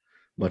deserved.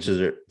 Much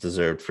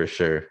deserved for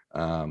sure.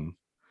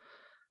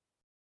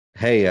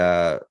 Hey,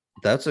 that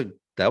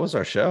was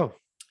our show.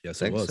 Yes,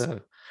 thanks. It was.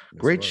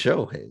 Great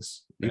show,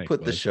 Hayes. You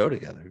put the show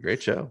together.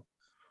 Great show.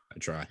 I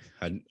try.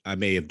 I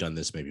may have done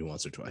this maybe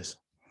once or twice.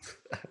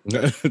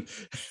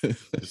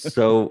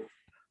 So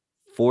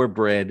for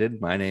Brandon,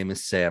 my name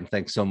is Sam.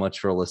 Thanks so much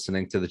for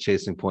listening to the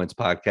Chasing Points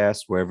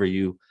podcast, wherever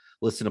you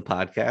listen to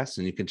podcasts,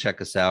 and you can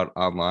check us out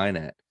online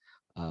at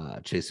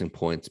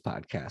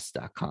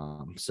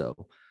chasingpointspodcast.com.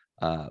 So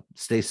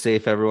stay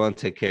safe, everyone.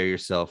 Take care of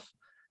yourself.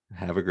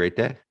 Have a great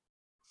day.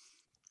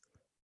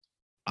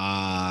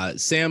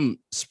 Sam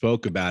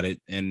spoke about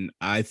it, and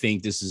I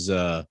think this is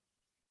a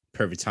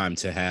perfect time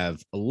to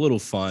have a little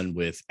fun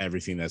with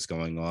everything that's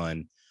going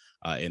on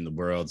in the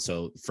world.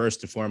 So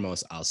first and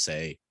foremost, I'll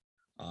say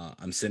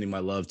I'm sending my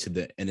love to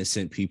the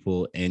innocent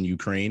people in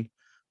Ukraine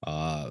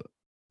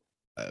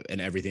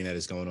and everything that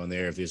is going on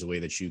there. If there's a way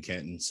that you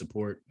can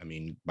support, I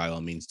mean, by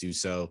all means do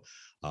so,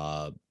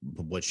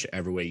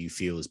 whichever way you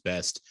feel is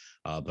best.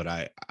 But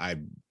I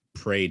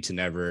pray to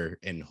never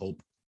and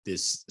hope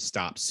this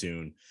stops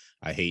soon.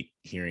 I hate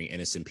hearing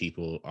innocent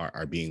people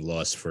are being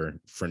lost for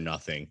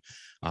nothing.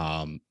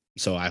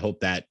 So I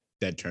hope that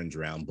turns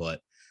around. But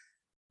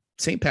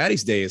St.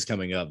 Patty's Day is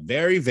coming up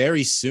very,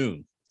 very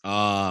soon.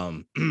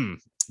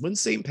 When's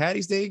St.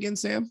 Patty's Day again,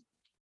 Sam?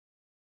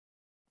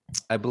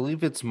 I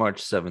believe it's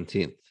March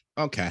 17th.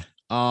 Okay.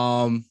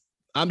 I'm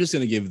just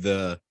gonna give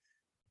the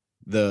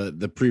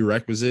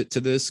prerequisite to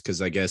this,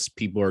 because I guess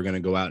people are gonna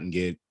go out and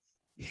get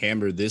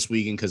hammered this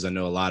weekend, because I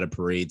know a lot of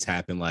parades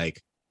happen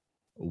like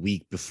a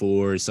week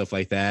before, stuff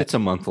like that. It's a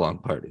month-long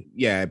party.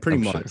 Yeah, pretty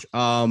much.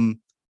 Sure.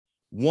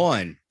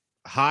 One,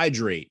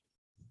 hydrate.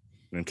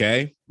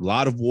 Okay, a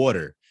lot of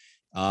water.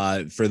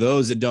 For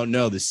those that don't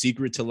know, the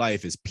secret to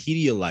life is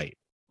Pedialyte.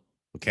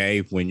 Okay,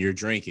 when you're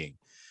drinking.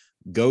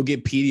 Go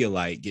get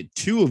Pedialyte, get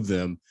 2 of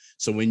them.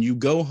 So when you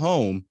go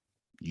home,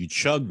 you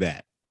chug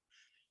that.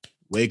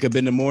 Wake up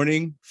in the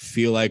morning,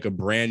 feel like a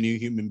brand new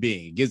human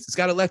being. It's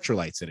got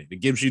electrolytes in it. It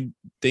gives you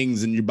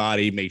things in your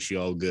body, makes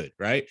you all good,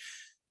 right?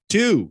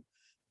 2,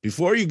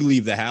 before you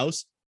leave the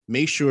house,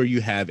 make sure you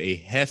have a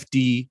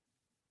hefty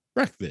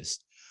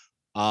breakfast.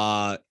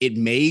 It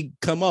may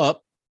come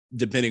up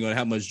depending on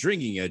how much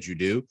drinking as you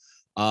do,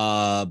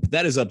 but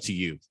that is up to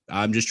you.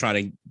 I'm just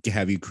trying to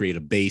have you create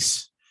a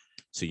base,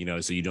 so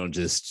so you don't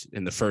just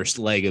in the first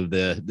leg of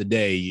the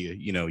day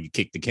you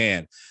kick the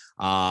can.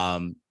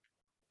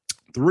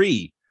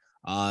 3,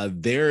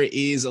 there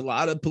is a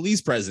lot of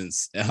police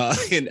presence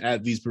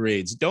at these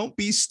parades. Don't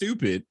be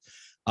stupid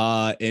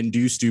and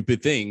do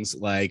stupid things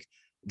like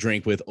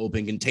drink with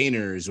open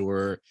containers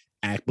or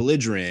act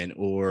belligerent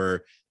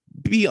or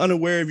be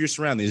unaware of your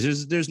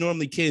surroundings. There's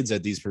normally kids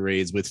at these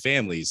parades with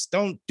families.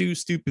 Don't do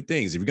stupid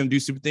things. If you're going to do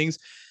stupid things,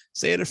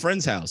 stay at a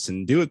friend's house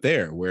and do it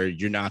there where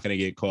you're not going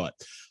to get caught.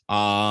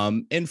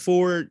 And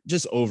 4,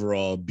 just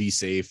overall, be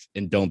safe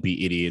and don't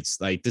be idiots.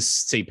 Like this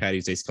St.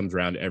 Patty's Day comes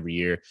around every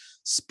year.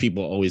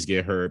 People always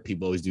get hurt.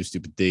 People always do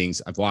stupid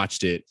things. I've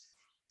watched it.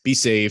 Be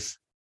safe.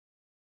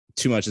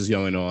 Too much is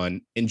going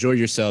on. Enjoy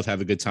yourself. Have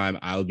a good time.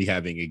 I'll be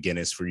having a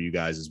Guinness for you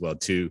guys as well,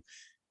 too.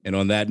 And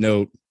on that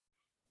note,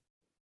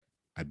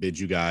 I bid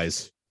you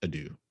guys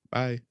adieu.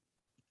 Bye.